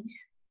shortly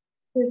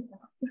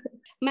yourself?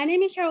 My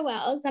name is Cheryl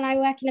Wells and I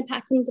work in the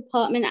pattern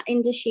department at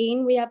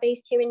Indochine. We are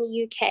based here in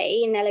the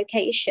UK in their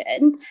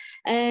location.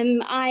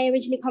 I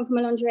originally come from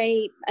a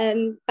lingerie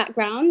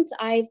background.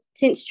 I've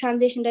since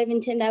transitioned over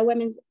into their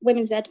women's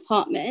wear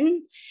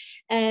department.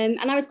 And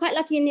I was quite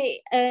lucky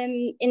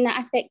in the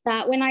aspect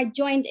that when I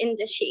joined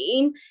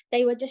Indochine,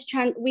 they were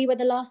we were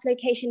the last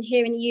location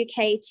here in the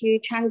UK to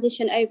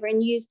transition over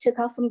and use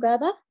TUKA from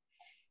Gerber.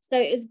 So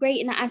it was great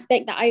in the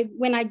aspect that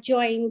when I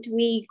joined,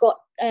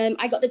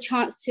 I got the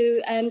chance to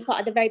start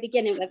at the very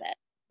beginning with it.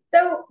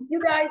 So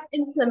you guys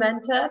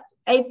implemented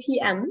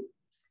APM.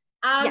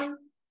 Yes.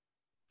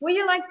 Would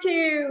you like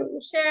to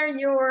share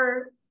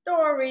your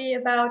story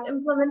about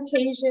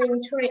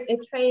implementation,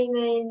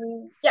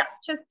 training? Yeah,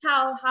 just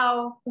tell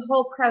how the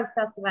whole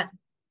process went.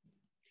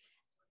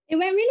 It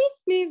went really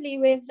smoothly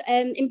with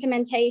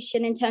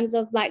implementation in terms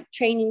of like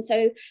training.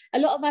 So a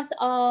lot of us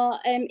are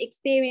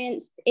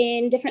experienced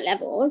in different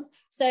levels.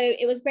 So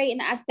it was great in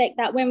the aspect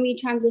that when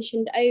we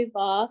transitioned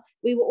over,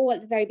 we were all at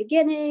the very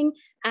beginning.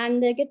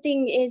 And the good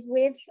thing is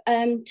with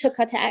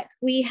Tukatech,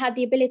 we had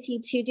the ability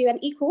to do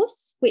an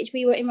e-course, which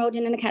we were enrolled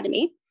in an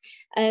academy.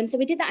 So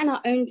we did that in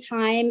our own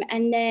time.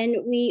 And then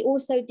we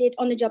also did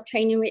on-the-job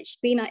training, which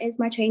Beena is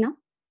my trainer.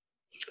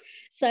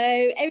 So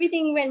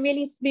everything went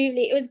really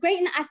smoothly. It was great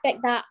in the aspect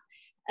that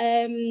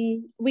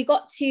we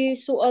got to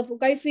sort of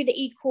go through the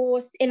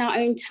e-course in our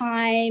own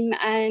time.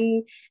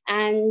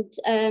 And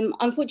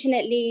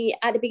unfortunately,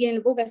 at the beginning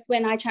of August,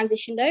 when I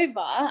transitioned over,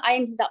 I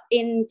ended up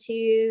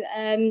into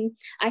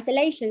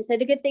isolation. So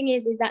the good thing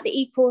is that the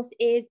e-course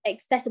is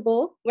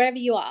accessible wherever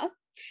you are.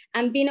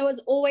 And Beena was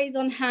always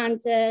on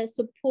hand to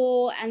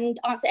support and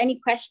answer any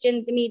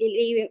questions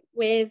immediately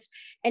with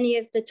any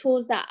of the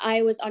tools that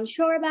I was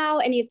unsure about,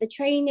 any of the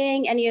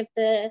training, any of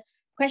the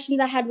questions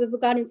I had with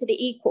regarding to the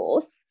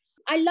e-course.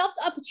 I loved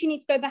the opportunity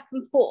to go back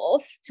and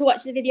forth to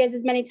watch the videos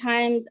as many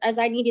times as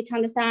I needed to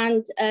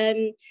understand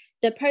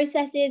the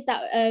processes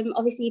that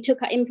obviously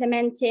TUKA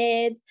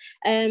implemented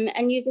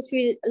and use this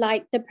through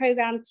like the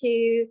program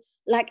to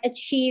like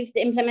achieve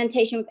the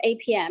implementation with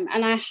APM.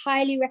 And I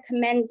highly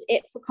recommend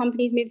it for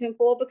companies moving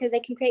forward because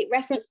they can create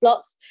reference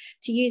blocks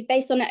to use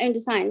based on their own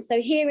design. So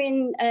here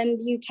in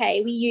the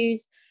UK,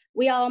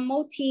 we are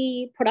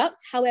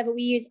multi-product. However,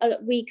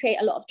 we create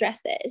a lot of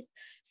dresses.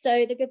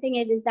 So the good thing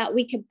is that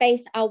we could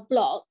base our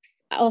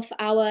blocks off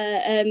our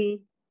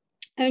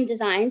own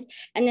designs.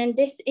 And then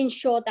this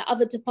ensured that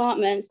other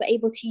departments were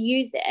able to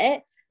use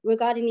it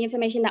regarding the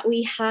information that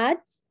we had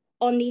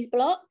on these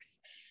blocks.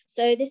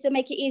 So this will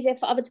make it easier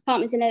for other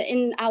departments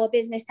in our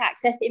business to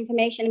access the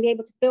information and be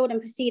able to build and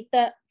proceed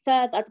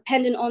further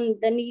depending on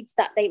the needs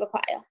that they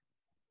require.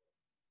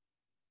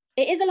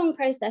 It is a long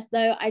process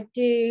though, I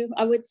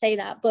would say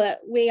that,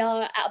 but we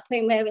are at a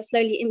point where we're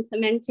slowly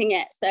implementing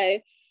it. So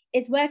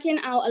it's working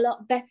out a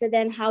lot better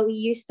than how we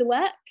used to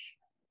work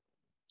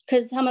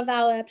because some of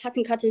our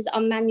pattern cutters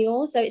are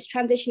manual, so it's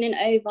transitioning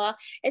over.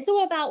 It's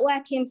all about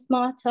working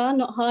smarter,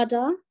 not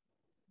harder.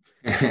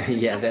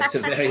 Yeah, that's a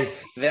very,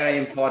 very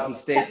important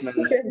statement.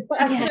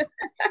 Yeah.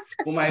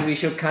 Umay, we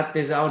should cut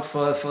this out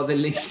for the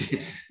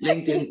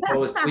LinkedIn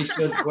post. We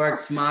should work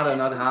smarter,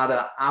 not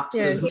harder.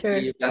 Absolutely, Yeah, sure.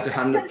 you got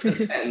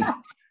 100%.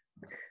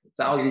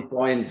 1,000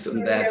 points on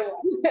that.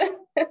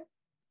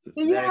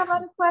 Do you have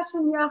other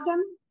question,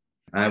 Joachim?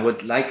 I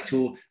would like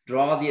to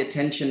draw the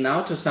attention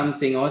now to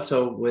something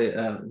also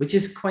which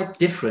is quite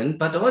different,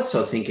 but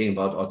also thinking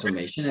about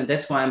automation. And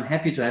that's why I'm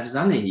happy to have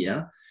Sanne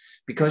here,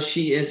 because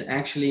she is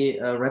actually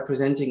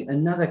representing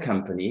another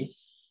company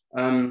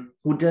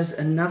who does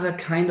another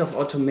kind of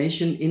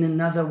automation in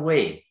another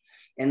way.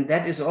 And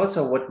that is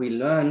also what we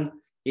learn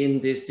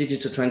in this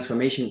digital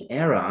transformation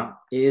era,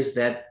 is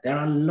that there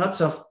are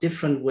lots of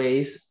different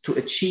ways to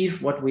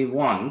achieve what we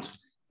want,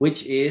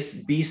 which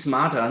is be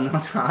smarter,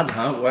 not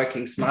harder,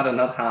 working smarter,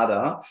 not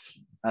harder.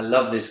 I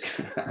love this.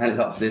 I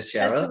love this,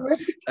 Cheryl.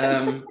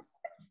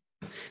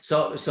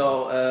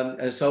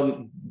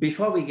 So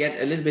before we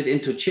get a little bit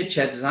into chit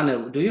chat,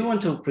 Sanne, do you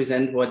want to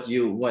present what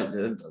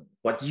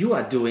you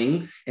are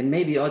doing, and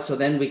maybe also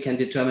then we can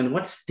determine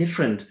what's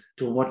different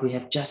to what we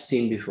have just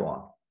seen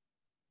before?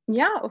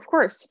 Yeah, of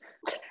course.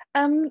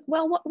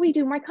 Well, what we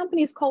do, my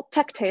company is called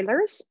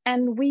Tailors,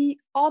 and we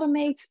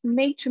automate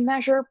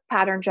made-to-measure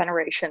pattern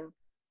generation,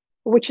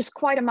 which is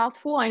quite a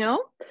mouthful, I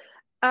know.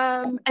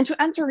 And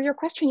to answer your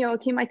question,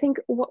 Joachim, I think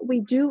what we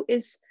do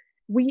is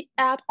we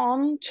add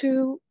on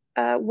to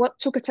what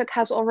Tukatech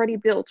has already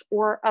built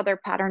or other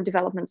pattern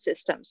development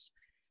systems,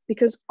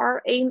 because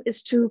our aim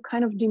is to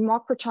kind of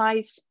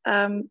democratize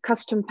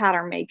custom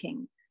pattern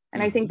making.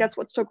 And I think that's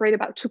what's so great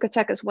about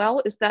Tukatech as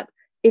well, is that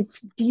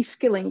it's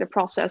de-skilling the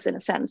process in a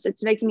sense.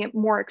 It's making it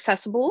more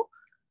accessible.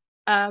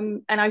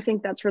 And I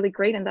think that's really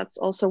great. And that's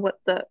also what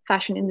the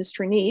fashion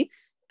industry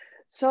needs.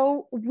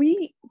 So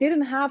we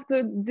didn't have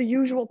the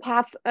usual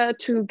path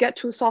to get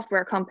to a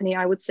software company,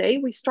 I would say.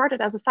 We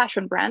started as a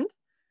fashion brand.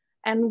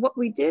 And what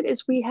we did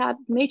is we had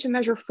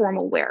made-to-measure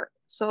formal wear.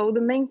 So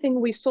the main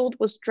thing we sold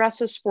was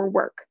dresses for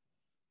work.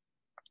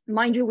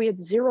 Mind you, we had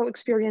zero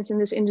experience in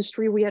this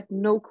industry. We had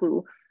no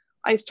clue.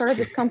 I started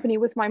this company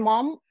with my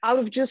mom out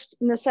of just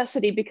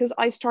necessity, because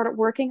I started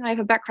working. I have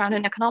a background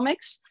in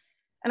economics,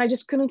 and I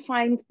just couldn't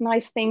find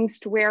nice things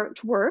to wear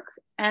to work.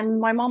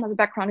 And my mom has a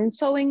background in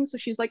sewing, so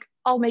she's like,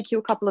 I'll make you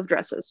a couple of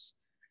dresses.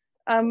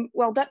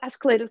 Well, that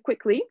escalated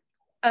quickly.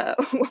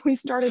 What we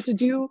started to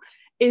do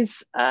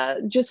is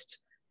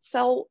just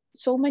sell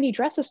so many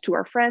dresses to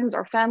our friends,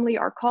 our family,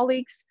 our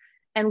colleagues.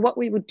 And what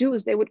we would do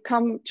is they would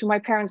come to my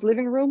parents'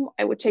 living room.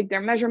 I would take their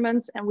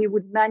measurements and we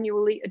would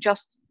manually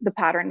adjust the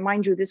pattern.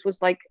 Mind you, this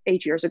was like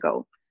 8 years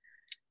ago.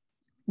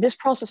 This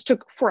process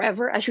took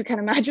forever, as you can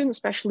imagine,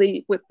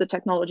 especially with the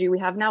technology we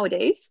have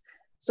nowadays.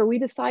 So we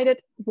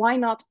decided, why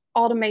not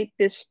automate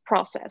this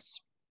process?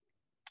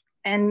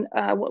 And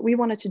what we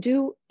wanted to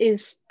do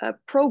is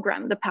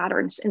program the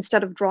patterns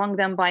instead of drawing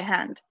them by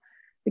hand.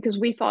 Because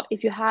we thought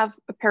if you have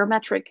a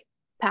parametric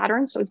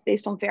pattern, so it's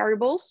based on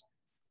variables,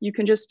 you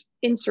can just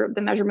insert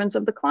the measurements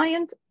of the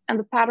client and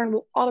the pattern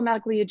will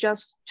automatically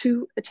adjust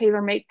to a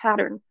tailor-made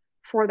pattern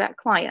for that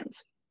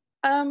client.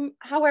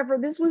 However,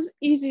 this was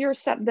easier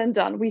said than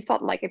done. We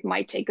thought like it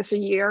might take us a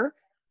year.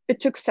 It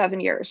took 7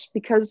 years,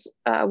 because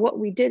what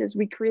we did is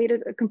we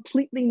created a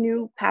completely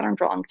new pattern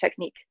drawing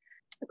technique.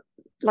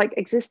 Like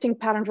existing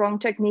pattern drawing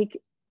technique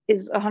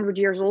is 100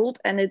 years old,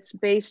 and it's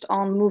based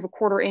on move a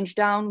quarter inch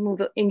down,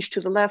 move an inch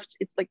to the left.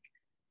 It's like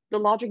the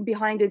logic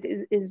behind it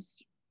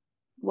is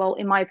well,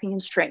 in my opinion,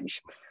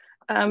 strange.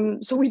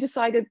 So we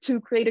decided to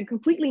create a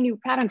completely new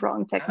pattern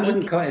drawing technique. I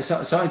wouldn't call it,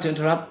 sorry to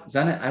interrupt,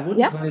 Sanne, I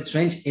wouldn't call it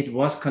strange. It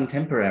was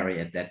contemporary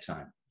at that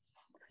time.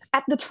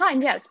 At the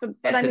time, yes. But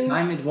at the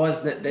time, it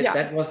was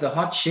that was the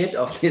hot shit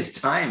of this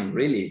time,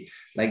 really.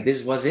 Like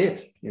this was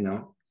it, you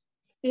know?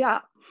 Yeah.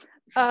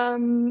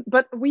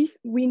 But we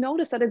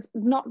noticed that it's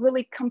not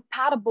really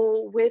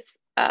compatible with,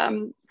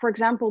 for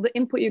example, the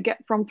input you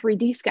get from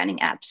 3D scanning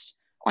apps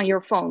on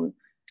your phone.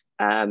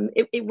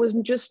 It was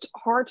just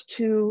hard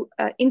to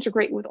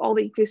integrate with all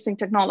the existing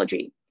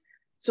technology.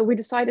 So we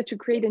decided to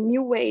create a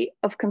new way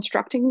of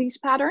constructing these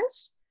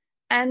patterns,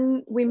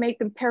 and we made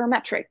them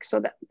parametric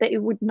so that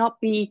it would not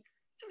be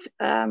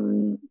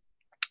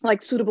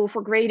like suitable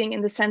for grading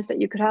in the sense that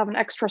you could have an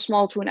extra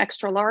small to an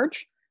extra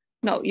large.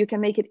 No, you can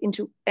make it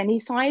into any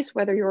size,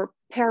 whether you're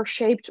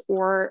pear-shaped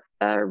or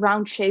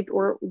round-shaped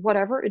or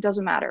whatever, it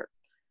doesn't matter.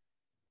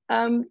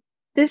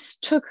 This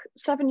took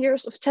 7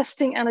 years of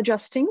testing and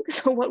adjusting.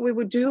 So what we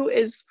would do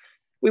is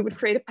we would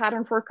create a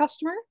pattern for a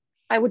customer.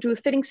 I would do a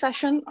fitting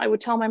session. I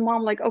would tell my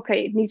mom, like,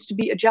 okay, it needs to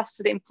be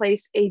adjusted in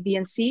place A, B,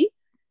 and C.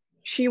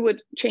 She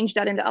would change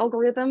that in the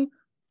algorithm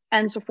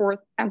and so forth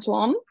and so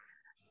on,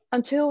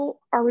 until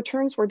our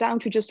returns were down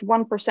to just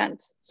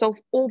 1%. So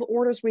all the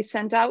orders we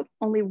sent out,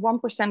 only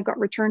 1% got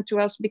returned to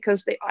us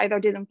because they either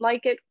didn't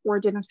like it or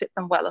didn't fit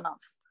them well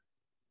enough.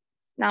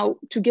 Now,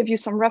 to give you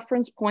some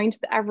reference point,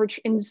 the average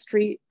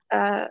industry,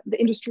 the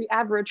industry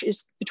average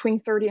is between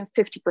 30 and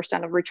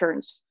 50% of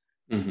returns,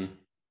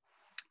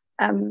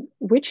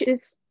 which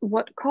is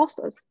what cost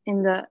us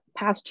in the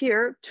past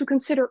year to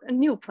consider a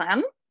new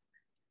plan,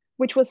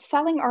 which was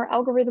selling our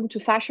algorithm to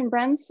fashion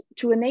brands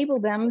to enable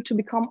them to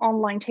become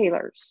online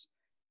tailors.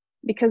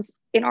 Because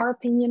in our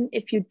opinion,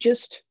 if you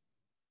just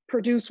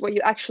produce what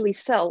you actually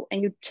sell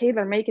and you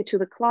tailor make it to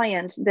the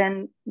client,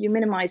 then you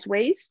minimize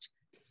waste,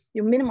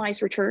 you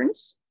minimize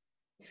returns,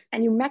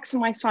 and you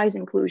maximize size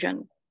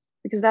inclusion.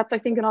 Because that's, I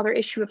think, another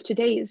issue of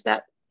today is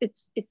that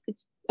it's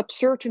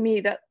absurd to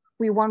me that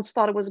we once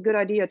thought it was a good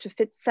idea to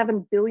fit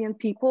 7 billion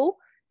people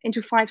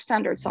into 5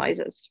 standard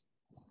sizes.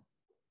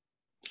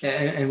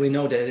 And we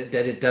know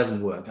that it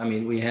doesn't work. I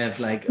mean, we have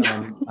like,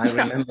 I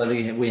remember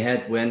we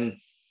had when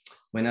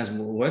I was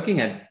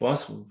working at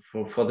Boss,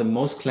 for the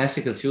most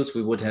classical suits,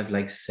 we would have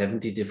like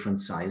 70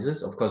 different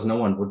sizes. Of course, no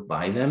one would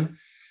buy them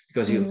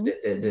because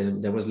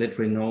there was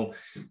literally no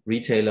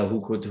retailer who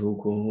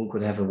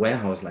could have a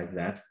warehouse like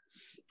that.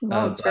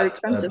 No, it's very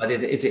expensive. But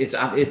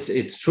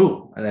it's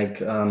true. Like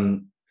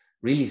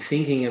really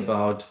thinking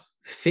about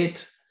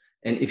fit,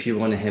 and if you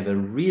want to have a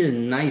real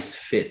nice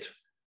fit,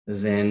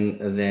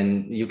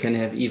 then you can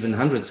have even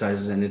 100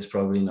 sizes, and it's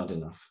probably not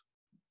enough.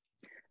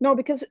 No,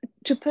 because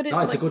to put it,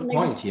 it's a good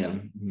point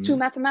here. To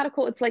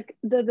mathematical, it's like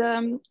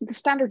the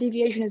standard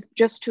deviation is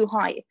just too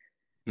high.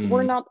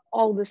 We're not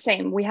all the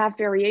same. We have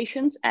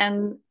variations,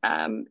 and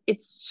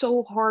it's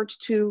so hard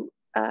to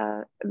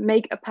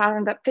make a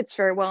pattern that fits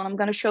very well. And I'm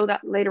going to show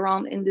that later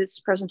on in this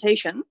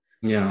presentation.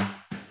 Yeah.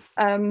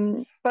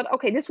 But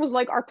okay, this was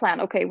like our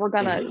plan. Okay, we're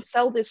going to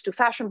sell this to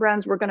fashion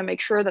brands. We're going to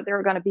make sure that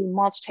they're going to be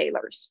mass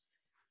tailors.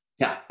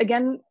 Yeah.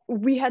 Again,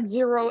 we had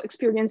zero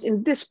experience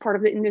in this part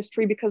of the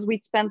industry because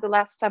we'd spent the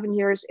last 7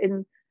 years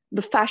in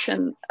the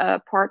fashion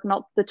part,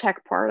 not the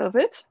tech part of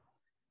it.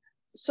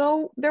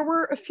 So there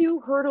were a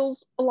few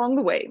hurdles along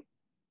the way.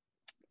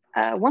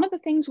 One of the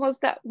things was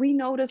that we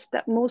noticed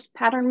that most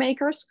pattern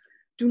makers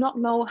do not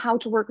know how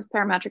to work with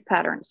parametric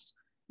patterns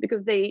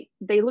because they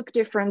look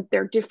different.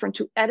 They're different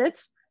to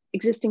edit.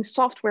 Existing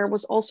software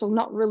was also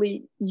not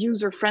really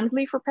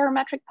user-friendly for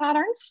parametric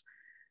patterns.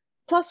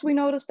 Plus, we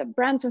noticed that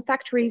brands and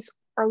factories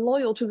are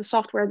loyal to the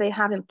software they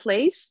have in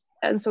place.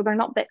 And so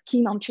they're not that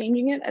keen on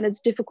changing it. And it's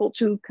difficult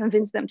to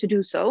convince them to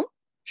do so.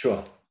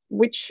 Sure.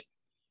 Which,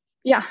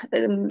 yeah,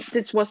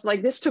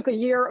 this took a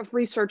year of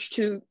research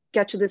to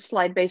get to this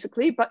slide,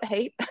 basically. But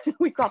hey,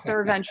 we got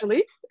there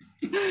eventually.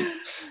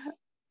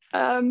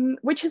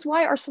 Which is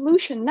why our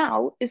solution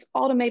now is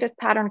automated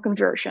pattern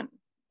conversion.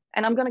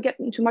 And I'm going to get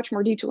into much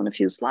more detail in a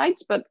few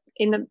slides. But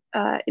in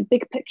a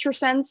big picture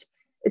sense,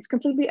 it's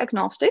completely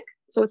agnostic.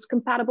 So it's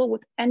compatible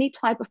with any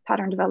type of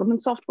pattern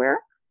development software,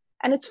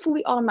 and it's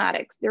fully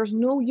automatic. There's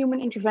no human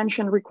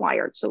intervention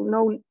required. So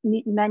no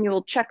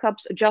manual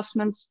checkups,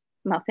 adjustments,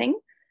 nothing.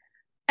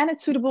 And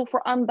it's suitable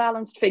for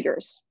unbalanced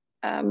figures.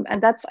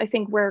 And that's, I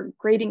think, where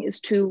grading is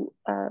too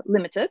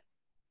limited.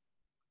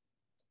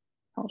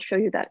 I'll show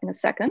you that in a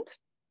second.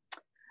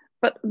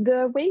 But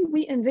the way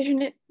we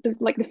envision it,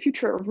 like the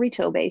future of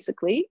retail,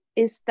 basically,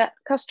 is that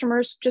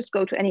customers just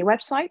go to any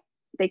website.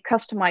 They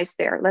customize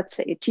their, let's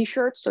say, a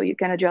t-shirt, so you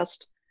can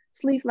adjust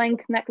sleeve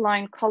length,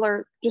 neckline,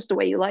 color, just the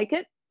way you like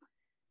it.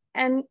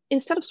 And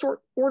instead of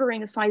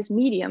ordering a size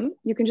medium,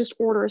 you can just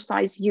order a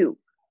size U.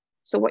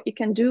 So what you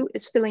can do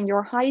is fill in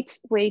your height,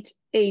 weight,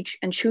 age,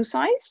 and shoe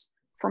size.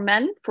 For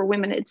men, for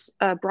women, it's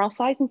bra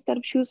size instead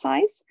of shoe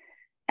size.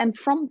 And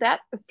from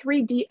that, a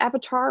 3D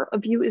avatar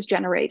of you is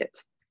generated.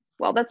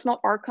 Well, that's not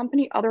our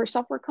company. Other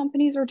software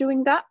companies are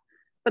doing that,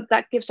 but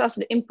that gives us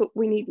the input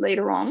we need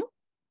later on.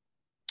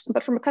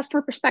 But from a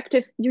customer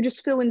perspective, you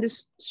just fill in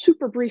this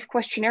super brief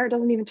questionnaire. It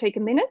doesn't even take a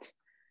minute.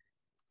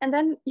 And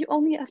then you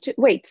only have to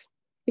wait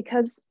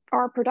because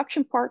our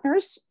production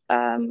partners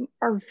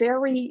are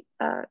very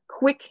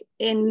quick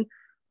in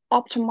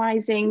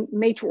optimizing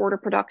made-to-order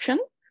production.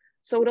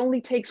 So it only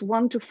takes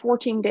 1 to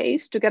 14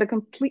 days to get a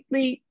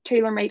completely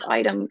tailor-made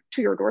item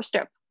to your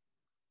doorstep.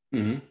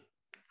 Mm-hmm.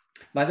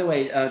 By the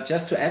way,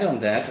 just to add on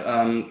that,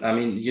 I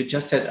mean, you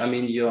just said, I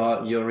mean,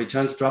 your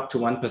returns dropped to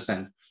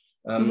 1%.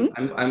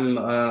 I'm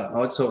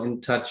also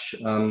in touch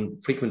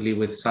frequently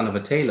with Son of a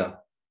Tailor.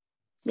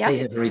 Yeah. They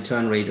have a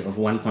return rate of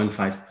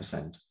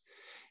 1.5%.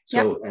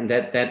 So, and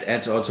that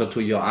adds also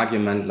to your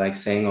argument, like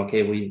saying,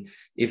 okay,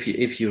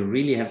 if you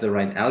really have the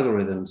right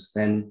algorithms,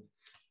 then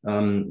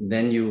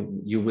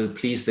you will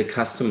please the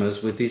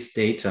customers with this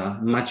data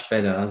much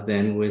better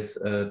than with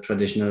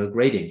traditional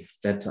grading.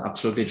 That's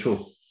absolutely true.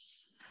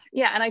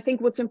 Yeah, and I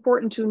think what's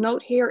important to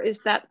note here is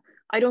that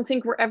I don't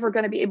think we're ever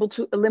going to be able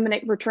to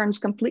eliminate returns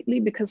completely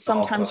because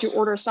sometimes you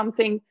order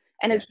something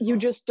and you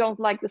just don't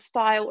like the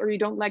style or you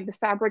don't like the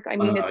fabric. I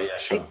mean,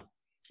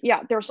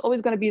 there's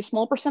always going to be a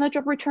small percentage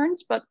of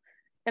returns, but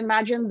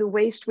imagine the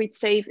waste we'd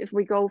save if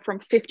we go from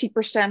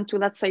 50% to,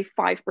 let's say,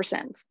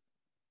 5%.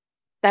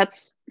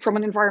 That's, from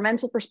an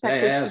environmental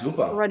perspective,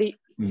 already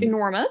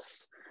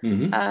enormous.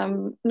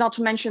 Not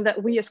to mention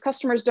that we as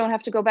customers don't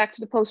have to go back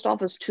to the post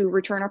office to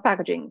return our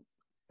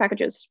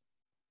packages.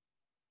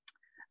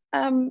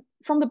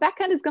 From the back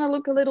end, is going to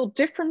look a little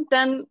different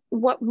than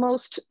what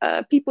most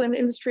people in the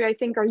industry, I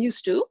think, are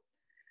used to.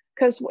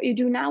 Because what you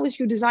do now is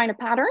you design a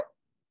pattern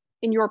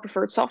in your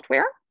preferred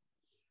software,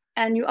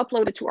 and you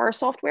upload it to our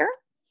software.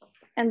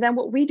 And then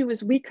what we do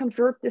is we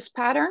convert this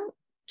pattern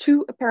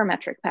to a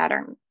parametric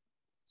pattern.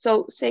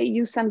 So say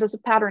you send us a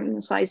pattern in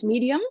a size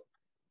medium,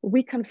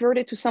 we convert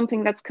it to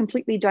something that's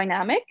completely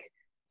dynamic,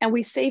 and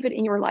we save it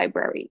in your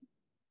library.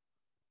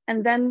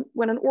 And then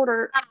when an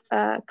order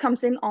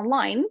comes in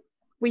online,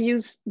 we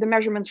use the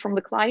measurements from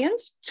the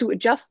client to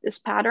adjust this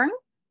pattern,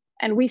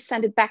 and we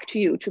send it back to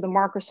you, to the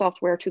marker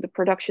software, to the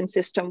production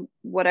system,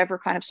 whatever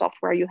kind of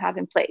software you have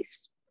in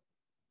place.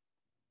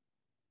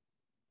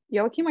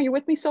 Joachim, are you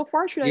with me so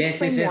far? Should I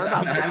explain more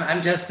about this?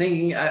 I'm just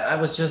thinking, I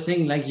was just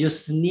thinking, like, you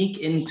sneak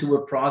into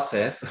a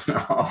process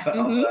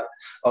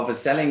of a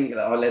selling,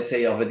 or let's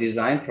say of a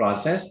design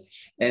process,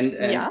 and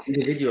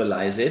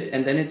individualize it,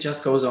 and then it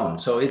just goes on.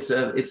 So it's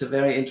a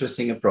very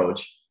interesting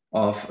approach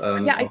of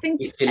I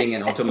think skilling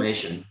and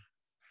automation.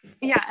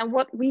 Yeah, and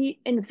what we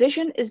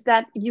envision is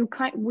that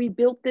we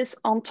built this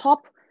on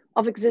top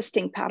of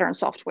existing pattern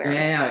software.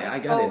 Yeah, I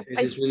got it.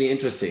 This is really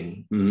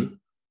interesting. Mm-hmm.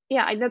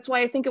 Yeah, that's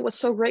why I think it was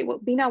so great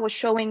what Beena was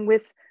showing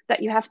with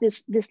that you have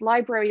this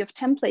library of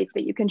templates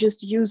that you can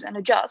just use and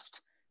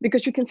adjust,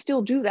 because you can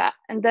still do that.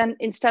 And then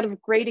instead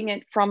of grading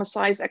it from a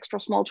size extra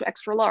small to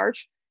extra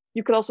large,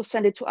 you could also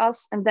send it to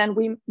us, and then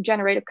we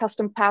generate a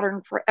custom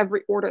pattern for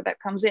every order that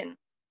comes in.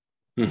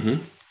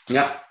 Mm-hmm.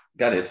 Yeah,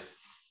 got it.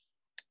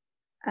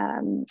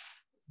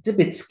 It's a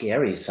bit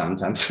scary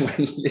sometimes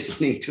when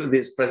listening to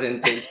these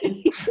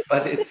presentations,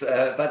 but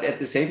at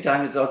the same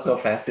time, it's also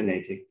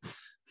fascinating.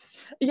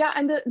 Yeah,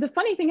 and the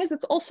funny thing is,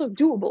 it's also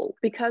doable,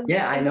 because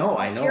I know.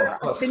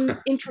 I've been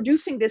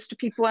introducing this to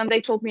people, and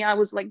they told me I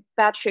was like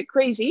batshit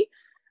crazy.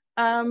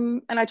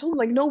 And I told them,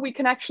 like, no, we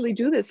can actually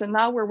do this. And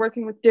now we're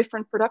working with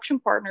different production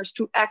partners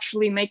to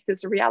actually make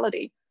this a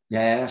reality.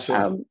 Yeah, sure.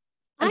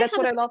 And that's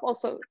what I love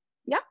also.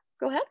 Yeah,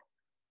 go ahead.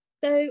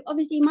 So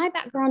obviously my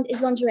background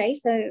is lingerie.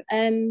 So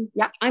I'm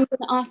going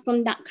to ask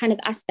on that kind of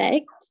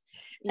aspect.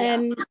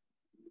 Yeah.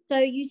 So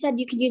you said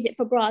you could use it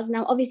for bras.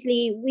 Now,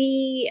 obviously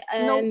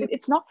no,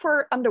 it's not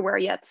for underwear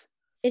yet.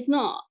 It's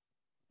not?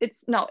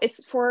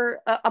 It's for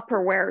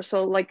upperwear.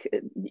 So like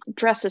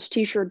dresses,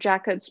 t-shirt,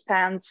 jackets,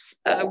 pants.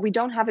 We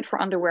don't have it for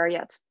underwear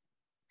yet.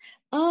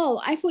 Oh,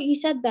 I thought you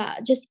said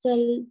that. Just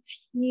a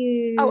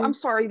few. Oh, I'm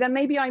sorry. Then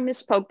maybe I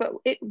misspoke. But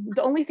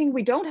the only thing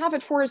we don't have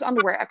it for is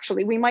underwear,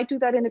 actually. We might do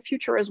that in the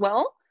future as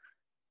well,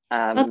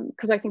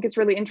 because I think it's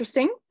really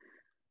interesting.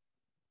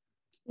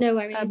 No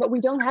worries. But we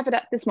don't have it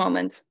at this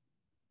moment.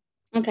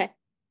 Okay.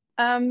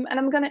 And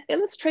I'm going to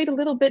illustrate a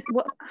little bit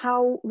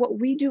what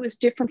we do is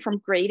different from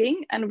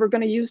grading. And we're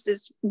going to use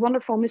this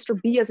wonderful Mr.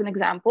 B as an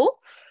example.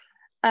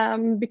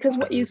 Because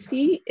what you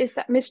see is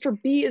that Mr.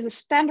 B is a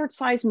standard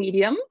size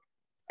medium,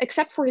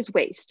 except for his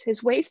waist.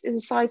 His waist is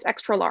a size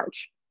extra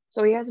large.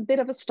 So he has a bit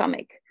of a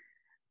stomach.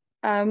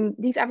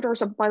 These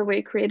avatars are, by the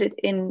way, created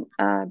in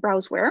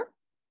Browseware.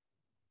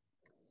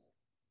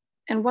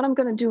 And what I'm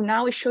going to do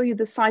now is show you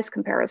the size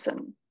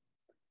comparison.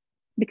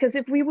 Because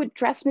if we would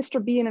dress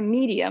Mr. B in a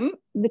medium,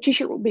 the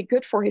t-shirt would be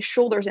good for his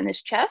shoulders and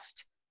his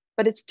chest,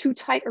 but it's too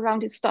tight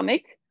around his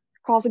stomach,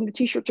 causing the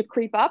t-shirt to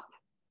creep up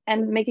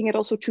and making it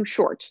also too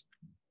short.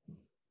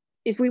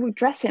 If we would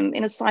dress him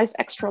in a size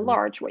extra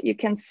large, what you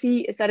can see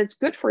is that it's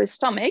good for his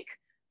stomach,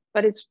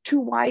 but it's too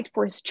wide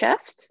for his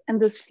chest, and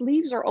the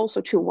sleeves are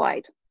also too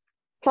wide.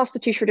 Plus the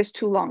t-shirt is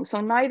too long,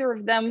 so neither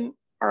of them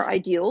are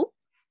ideal.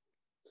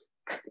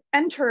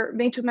 Enter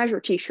made-to-measure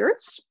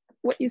t-shirts.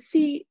 What you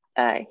see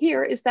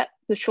here is that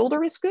the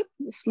shoulder is good,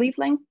 the sleeve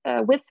length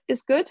width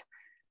is good,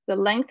 the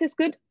length is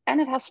good,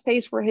 and it has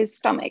space for his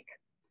stomach.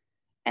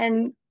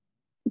 And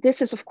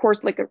this is, of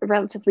course, like a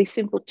relatively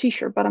simple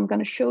t-shirt, but I'm going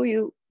to show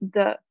you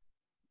the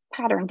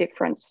pattern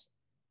difference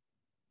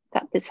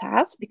that this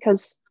has,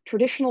 because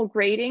traditional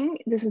grading,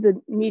 this is the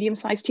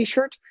medium-sized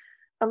t-shirt,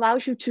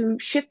 allows you to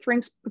shift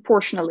rings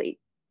proportionally,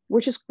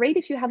 which is great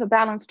if you have a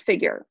balanced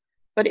figure.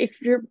 But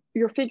if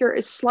your figure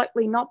is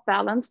slightly not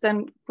balanced,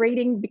 then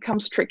grading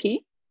becomes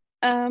tricky.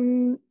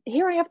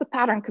 Here I have the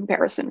pattern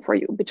comparison for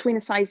you between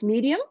a size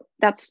medium,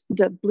 that's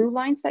the blue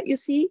lines that you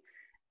see,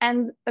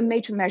 and a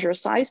made-to-measure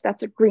size,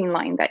 that's a green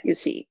line that you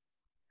see.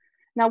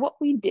 Now, what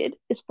we did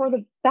is for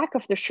the back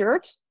of the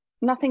shirt,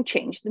 nothing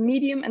changed. The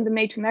medium and the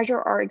made-to-measure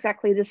are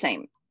exactly the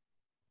same.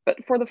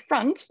 But for the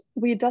front,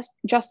 we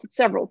adjusted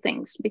several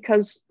things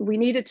because we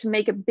needed to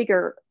make a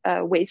bigger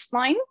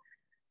waistline,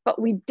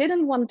 but we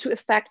didn't want to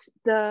affect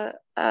the,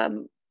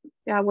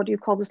 what do you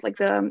call this? Like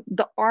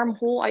the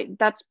armhole.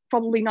 That's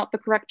probably not the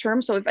correct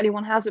term. So if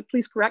anyone has it,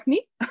 please correct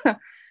me.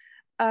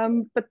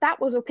 But that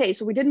was okay.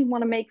 So we didn't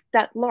want to make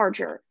that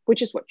larger,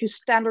 which is what you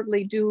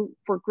standardly do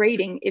for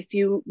grading. If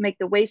you make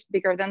the waist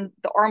bigger, then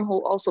the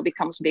armhole also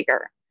becomes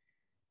bigger.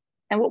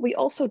 And what we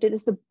also did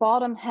is the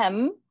bottom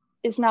hem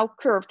is now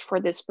curved for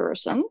this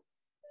person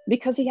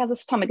because he has a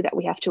stomach that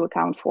we have to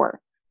account for.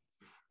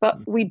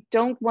 But we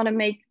don't want to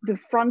make the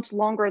front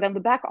longer than the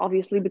back,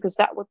 obviously, because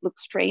that would look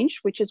strange,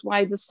 which is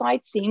why the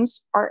side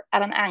seams are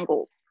at an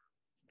angle.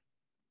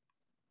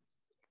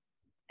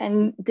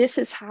 And this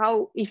is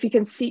how, if you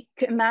can see,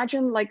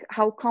 imagine like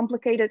how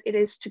complicated it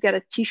is to get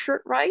a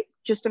t-shirt right.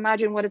 Just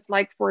imagine what it's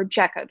like for a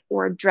jacket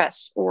or a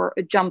dress or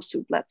a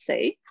jumpsuit, let's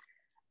say.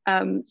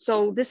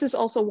 So this is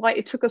also why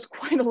it took us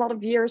quite a lot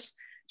of years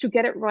to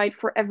get it right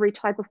for every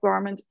type of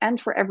garment and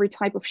for every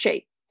type of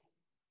shape.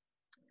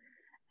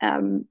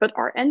 But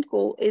our end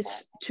goal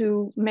is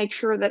to make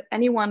sure that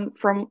anyone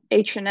from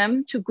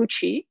H&M to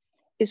Gucci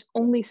is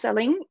only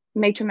selling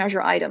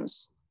made-to-measure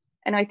items.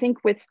 And I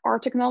think with our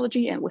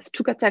technology and with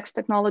Tukatech's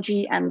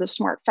technology and the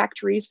smart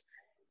factories,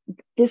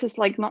 this is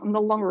like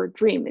no longer a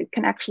dream. It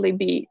can actually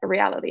be a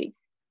reality.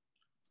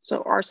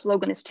 So our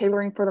slogan is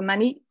tailoring for the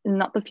many,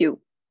 not the few.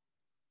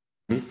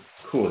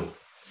 Cool.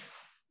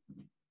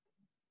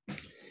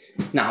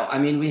 Now, I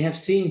mean, we have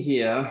seen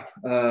here,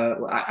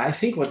 I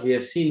think what we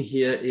have seen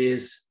here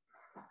is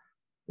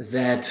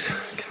that,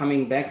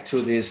 coming back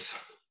to this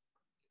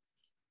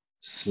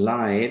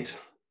slide,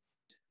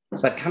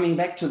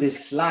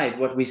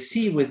 what we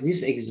see with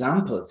these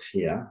examples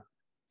here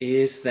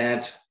is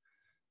that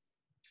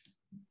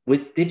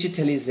with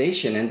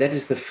digitalization, and that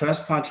is the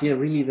first part here,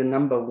 really the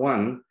number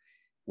one,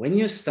 when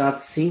you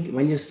start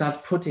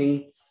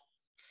putting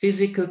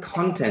physical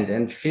content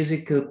and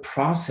physical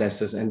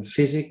processes and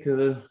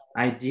physical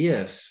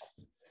ideas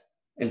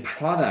and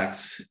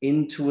products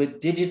into a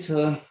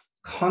digital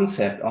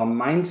concept or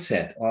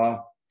mindset,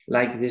 or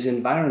like this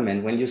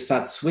environment, when you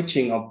start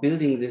switching or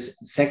building this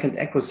second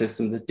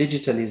ecosystem, this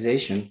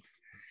digitalization,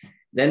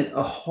 then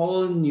a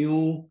whole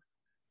new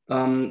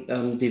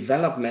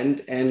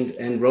development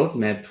and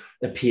roadmap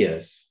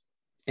appears.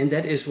 And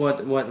that is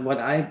what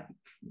I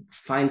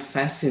find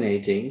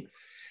fascinating,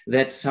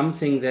 that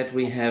something that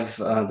we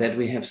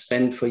have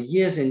spent for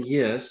years and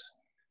years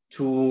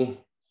to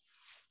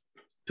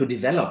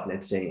develop,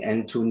 let's say,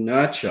 and to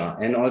nurture,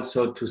 and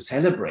also to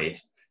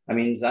celebrate. I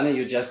mean, Sanne,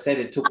 you just said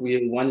it took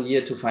me 1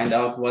 year to find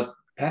out what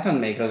pattern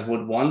makers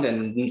would want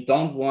and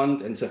don't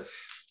want. And so,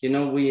 you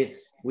know, we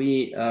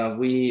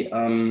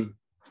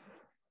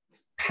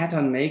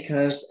pattern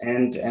makers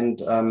and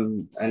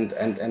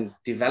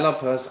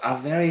developers are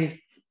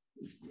very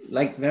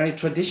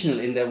traditional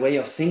in their way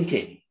of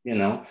thinking, you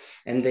know,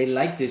 and they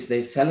like this,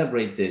 they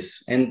celebrate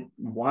this. And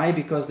why?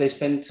 Because they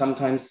spend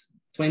sometimes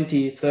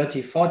 20,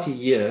 30, 40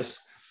 years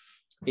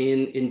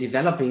in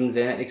developing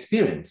their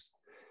experience.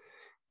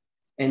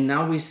 And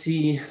now we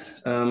see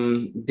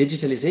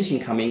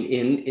digitalization coming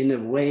in a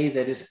way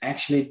that is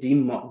actually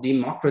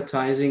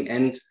democratizing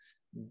and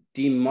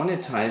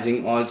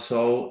demonetizing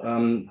also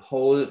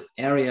whole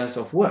areas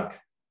of work.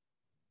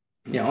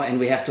 You know, and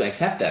we have to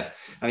accept that.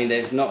 I mean,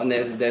 there's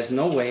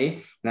no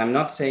way, and I'm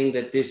not saying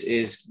that this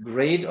is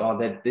great or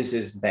that this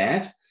is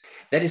bad.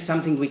 That is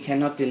something we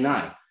cannot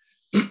deny.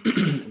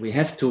 We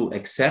have to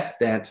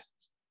accept that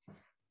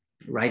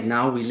right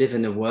now we live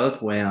in a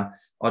world where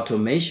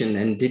automation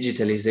and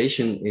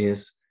digitalization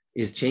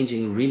is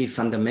changing really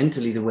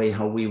fundamentally the way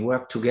how we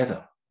work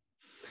together,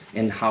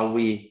 and how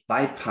we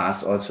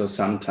bypass also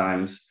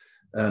sometimes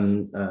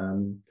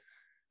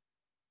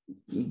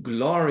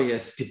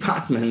glorious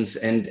departments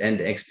and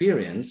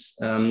experience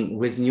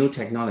with new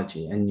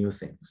technology and new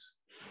things.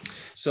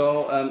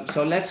 So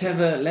let's have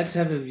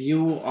a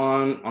view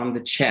on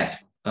the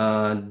chat.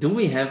 Do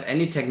we have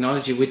any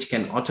technology which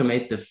can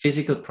automate the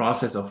physical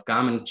process of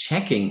garment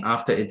checking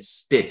after it's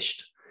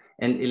stitched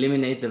and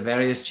eliminate the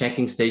various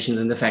checking stations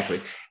in the factory?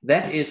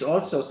 That is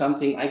also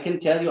something I can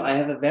tell you. I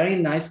have a very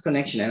nice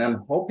connection, and I'm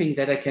hoping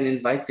that I can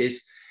invite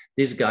this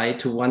guy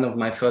to one of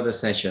my further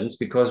sessions,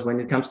 because when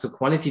it comes to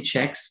quality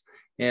checks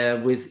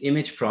with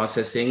image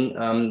processing,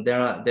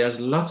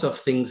 there's lots of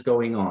things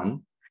going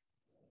on,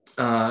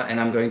 and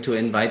I'm going to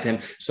invite him.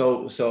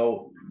 So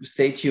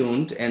stay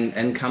tuned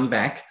and come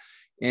back.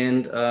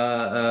 And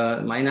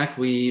Mainak,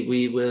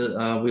 we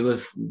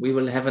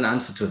will have an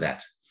answer to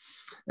that.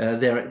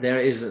 There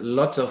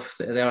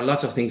are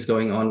lots of things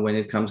going on when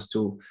it comes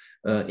to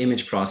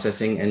image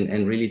processing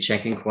and really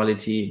checking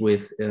quality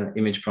with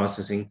image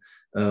processing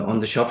on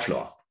the shop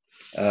floor.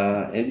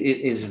 And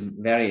it is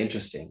very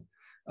interesting.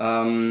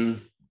 So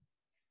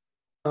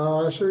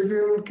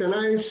can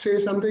I say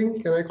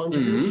something? Can I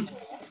contribute? Mm-hmm.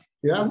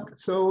 Yeah,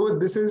 so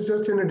this is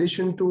just in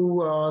addition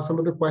to some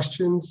of the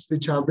questions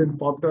which have been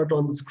popped out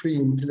on the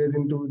screen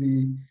relating to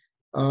the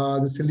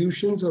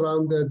solutions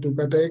around the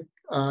Tukatech,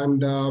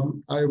 and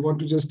I want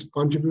to just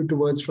contribute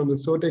towards from the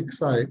Sowtex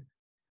side.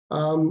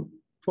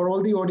 For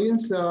all the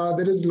audience,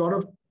 there is a lot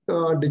of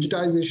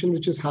digitization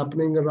which is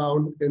happening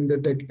around in the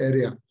tech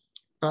area.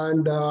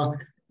 And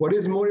what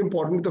is more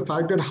important, the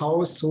fact that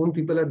how soon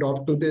people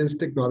adopt to these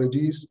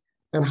technologies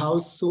and how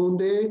soon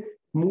they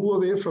move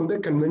away from the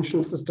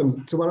conventional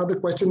system. So one of the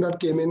questions that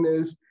came in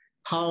is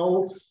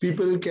how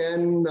people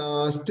can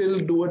still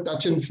do a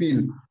touch and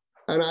feel.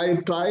 And I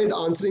tried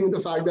answering the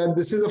fact that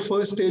this is a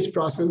first stage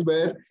process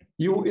where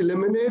you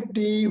eliminate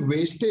the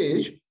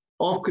wastage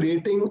of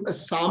creating a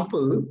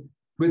sample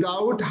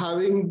without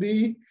having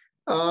the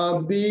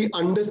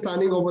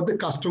understanding of what the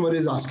customer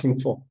is asking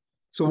for.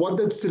 So what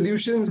the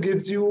solutions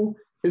gives you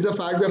is the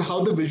fact that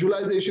how the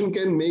visualization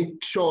can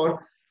make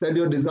sure that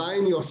your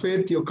design, your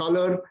fit, your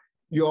color,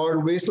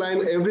 your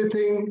waistline,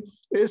 everything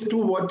is to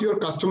what your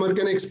customer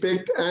can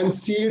expect and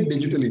see it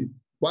digitally.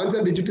 Once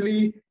they're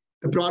digitally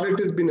the product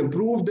has been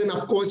approved, then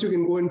of course you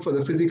can go in for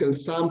the physical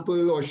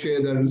sample or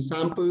share the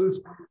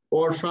samples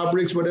or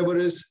fabrics, whatever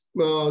is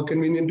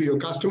convenient to your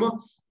customer.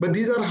 But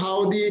these are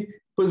how the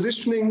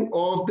positioning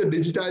of the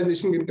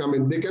digitization can come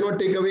in. They cannot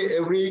take away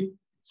every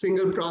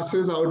single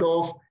process out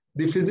of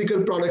the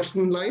physical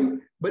production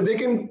line, but they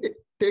can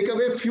take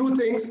away a few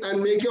things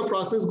and make your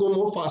process go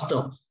more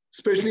faster,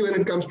 especially when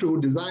it comes to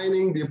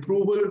designing, the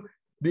approval,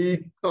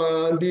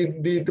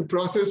 the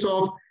process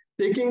of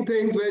taking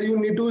things where you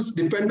need to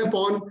depend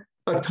upon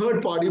a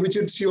third party, which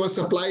is your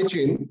supply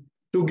chain,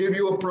 to give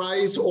you a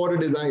price or a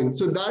design.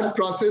 So that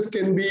process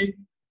can be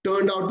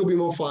turned out to be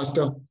more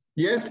faster.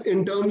 Yes,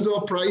 in terms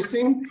of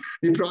pricing,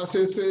 the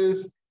process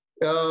is,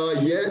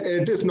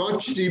 it is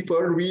not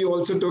cheaper. We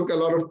also took a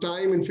lot of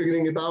time in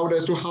figuring it out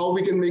as to how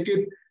we can make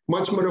it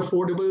much more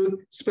affordable,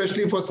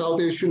 especially for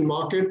South Asian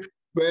market,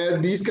 where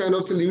these kind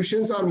of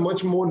solutions are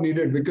much more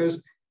needed,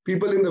 because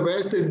people in the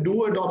West, they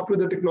do adopt to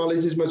the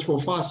technologies much more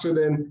faster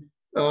than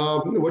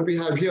what we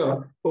have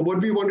here. But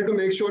what we wanted to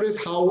make sure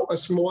is how a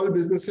small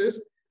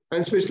businesses, and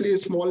especially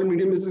small and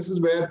medium businesses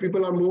where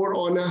people are more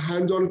on a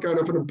hands-on kind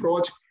of an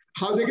approach,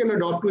 how they can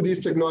adopt to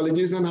these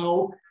technologies and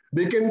how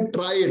they can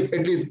try it,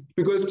 at least,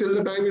 because till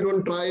the time you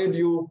don't try it,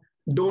 you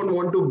don't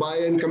want to buy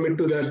and commit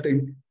to that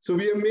thing. So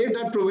we have made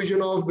that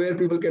provision of where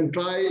people can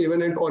try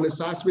even on a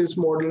SaaS-based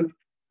model.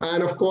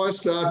 And of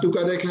course,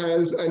 Tukatech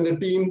has, and the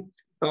team,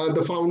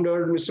 the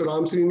founder, Mr.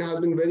 Ramsreen, has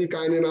been very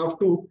kind enough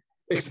to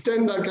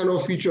extend that kind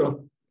of feature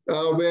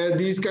where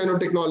these kind of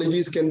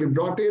technologies can be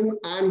brought in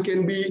and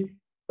can be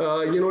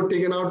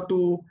taken out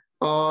to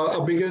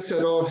a bigger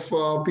set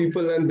of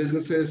people and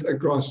businesses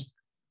across.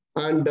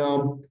 And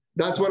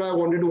that's what I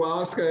wanted to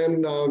ask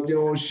and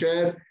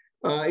share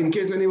in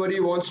case anybody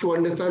wants to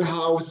understand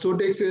how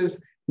Sowtex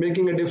is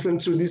making a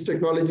difference through these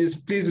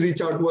technologies. Please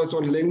reach out to us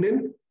on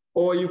LinkedIn,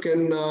 or you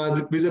can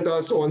visit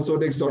us on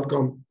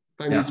sowtex.com.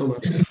 Thank you so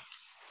much.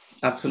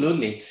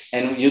 Absolutely.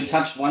 And you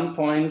touched one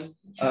point,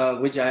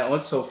 which I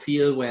also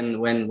feel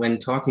when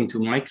talking to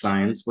my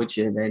clients, which,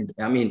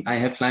 I mean, I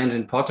have clients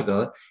in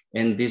Portugal,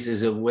 and this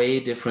is a way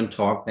different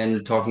talk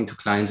than talking to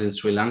clients in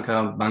Sri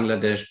Lanka,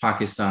 Bangladesh,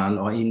 Pakistan,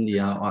 or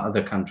India, or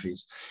other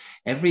countries.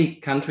 Every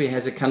country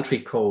has a country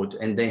code,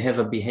 and they have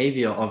a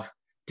behavior of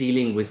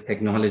dealing with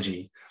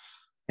technology.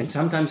 And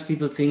sometimes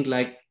people think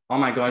like, oh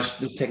my gosh,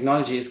 the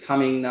technology is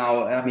coming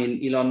now. I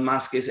mean, Elon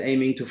Musk is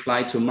aiming to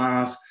fly to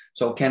Mars.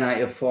 So can I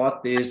afford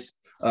this?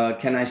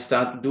 Can I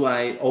start? Do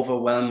I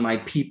overwhelm my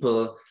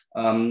people?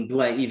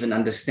 Do I even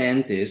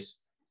understand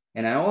this?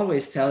 And I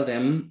always tell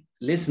them,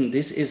 listen,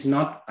 this is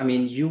not, I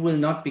mean, you will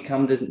not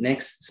become the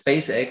next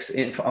SpaceX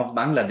of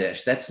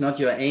Bangladesh. That's not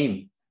your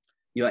aim.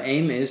 Your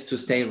aim is to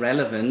stay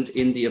relevant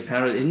in the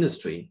apparel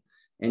industry.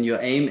 And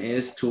your aim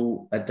is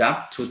to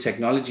adapt to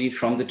technology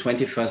from the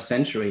 21st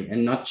century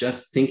and not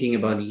just thinking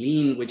about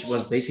lean, which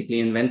was basically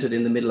invented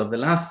in the middle of the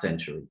last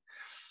century.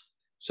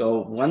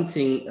 So one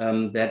thing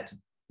that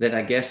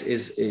I guess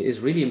is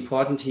really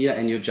important here,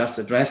 and you just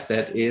addressed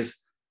that, is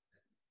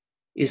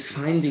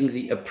finding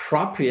the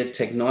appropriate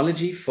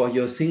technology for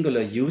your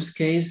singular use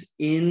case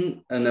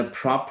in an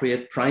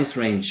appropriate price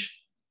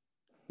range.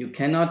 You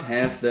cannot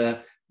have the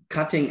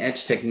cutting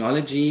edge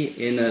technology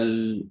in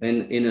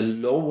a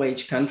low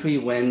wage country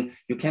when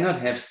you cannot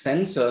have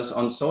sensors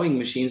on sewing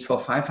machines for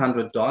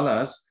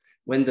 $500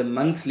 when the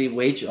monthly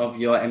wage of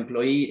your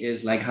employee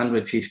is like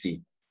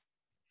 150.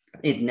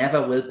 It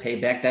never will pay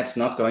back. That's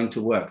not going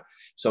to work.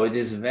 So it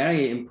is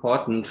very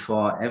important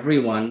for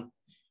everyone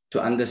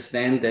to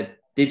understand that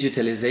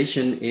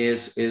digitalization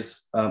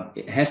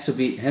it has to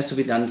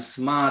be done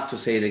smart, to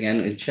say it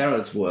again in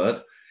Cheryl's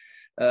words.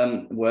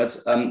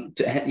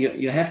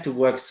 You have to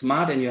work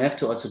smart, and you have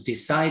to also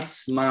decide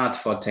smart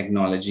for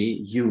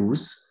technology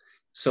use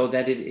so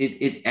that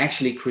it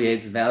actually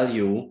creates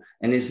value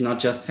and is not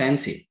just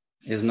fancy,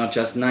 is not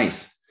just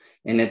nice.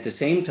 And at the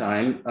same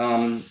time,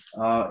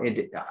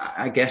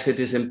 I guess it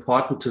is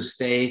important to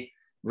stay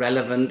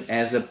relevant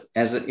as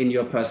in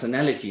your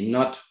personality,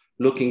 not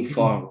looking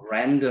for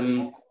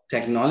random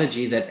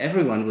technology that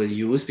everyone will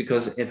use,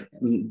 because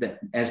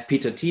as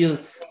Peter Thiel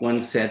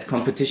once said,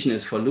 competition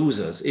is for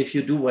losers. If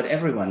you do what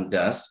everyone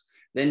does,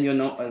 then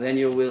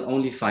you will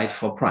only fight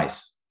for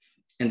price,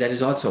 and that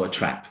is also a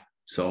trap.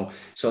 So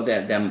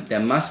there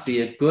must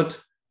be a good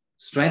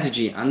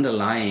strategy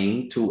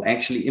underlying to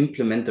actually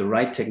implement the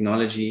right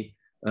technology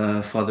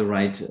for the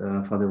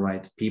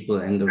right people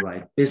and the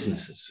right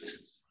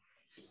businesses.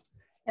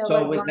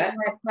 So with that,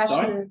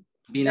 sorry,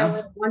 Beena? There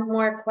was one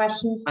more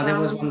question. There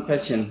was one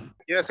question.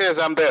 Yes,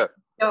 I'm there.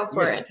 Go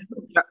for it.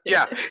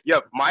 Yeah.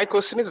 My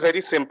question is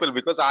very simple,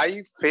 because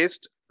I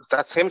faced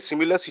the same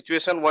similar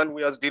situation when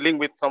we was dealing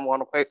with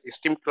one of my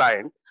esteemed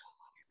client.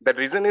 The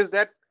reason is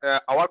that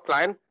our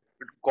client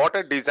got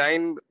a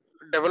design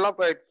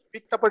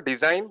picked up a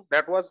design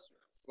that was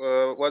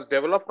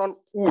developed on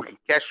wool,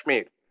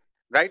 cashmere,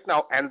 right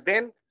now, and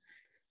then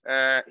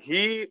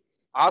he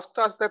asked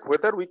us that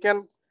whether we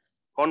can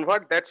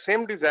convert that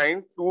same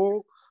design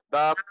to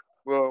the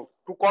to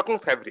cotton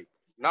fabric.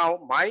 Now,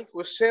 my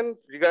question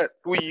to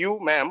you,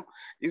 ma'am,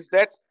 is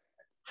that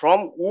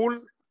from wool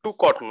to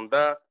cotton,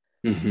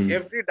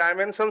 every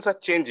dimensions are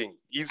changing.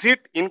 Is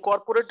it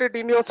incorporated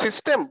in your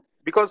system?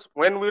 Because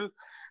when we'll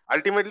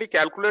ultimately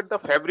calculate the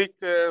fabric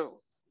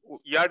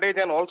yardage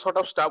and all sort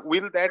of stuff,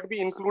 will that be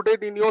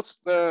included in your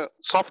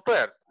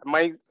software?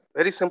 My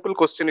very simple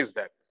question is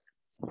that.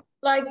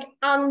 Like,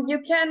 you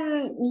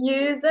can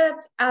use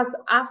it as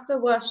after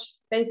wash,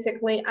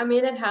 basically. I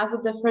mean, it has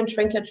a different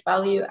shrinkage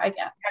value, I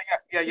guess.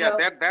 Yeah.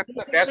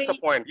 That's the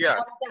point. Yeah.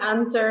 That's the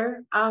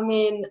answer. I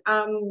mean,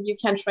 you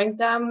can shrink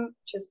them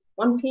just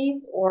one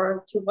piece,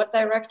 or to what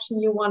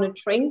direction you want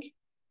to shrink.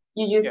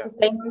 You use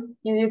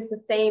the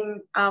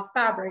same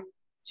fabric,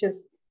 just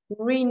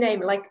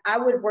rename. Like, I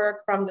would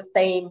work from the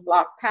same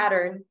block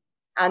pattern,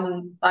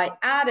 and by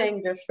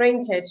adding the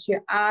shrinkage,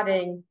 you're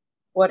adding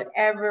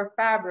whatever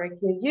fabric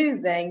you're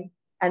using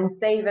and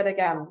save it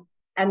again.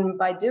 And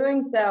by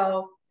doing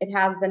so, it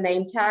has the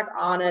name tag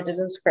on it, a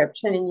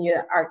description, and you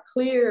are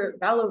clear,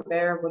 well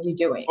aware of what you're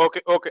doing.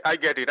 Okay, I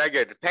get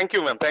it. Thank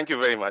you, ma'am. Thank you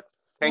very much.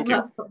 Thank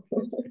you.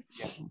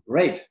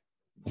 Great.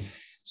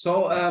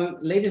 So,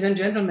 ladies and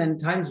gentlemen,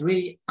 time's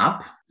really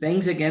up.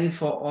 Thanks again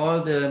for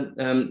all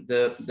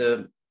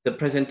the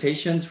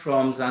presentations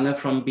from Sanne,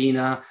 from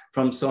Beena,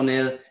 from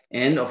Sonil,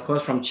 and of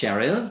course from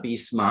Cheryl. Be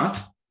smart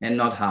and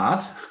not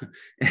hard.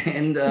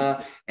 And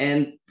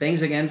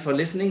thanks again for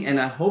listening. And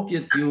I hope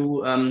you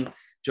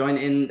join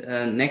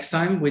in next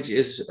time, which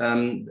is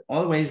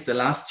always the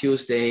last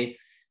Tuesday,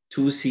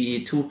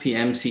 2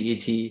 p.m.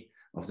 CET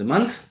of the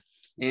month.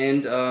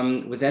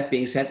 And with that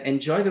being said,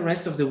 enjoy the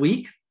rest of the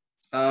week.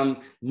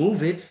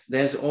 Move it.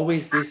 There's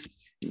always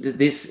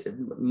this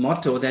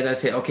motto that I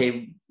say,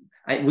 okay,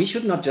 we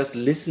should not just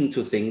listen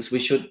to things. We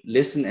should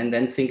listen and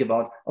then think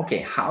about, okay,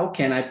 how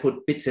can I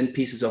put bits and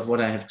pieces of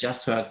what I have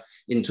just heard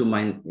into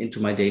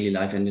my daily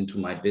life and into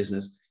my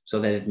business, so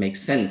that it makes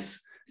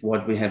sense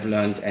what we have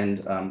learned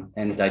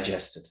and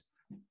digested.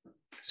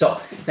 So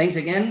thanks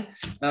again.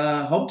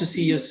 Hope to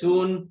see you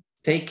soon.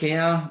 Take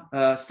care.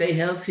 Stay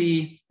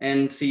healthy,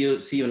 and see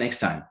you next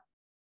time.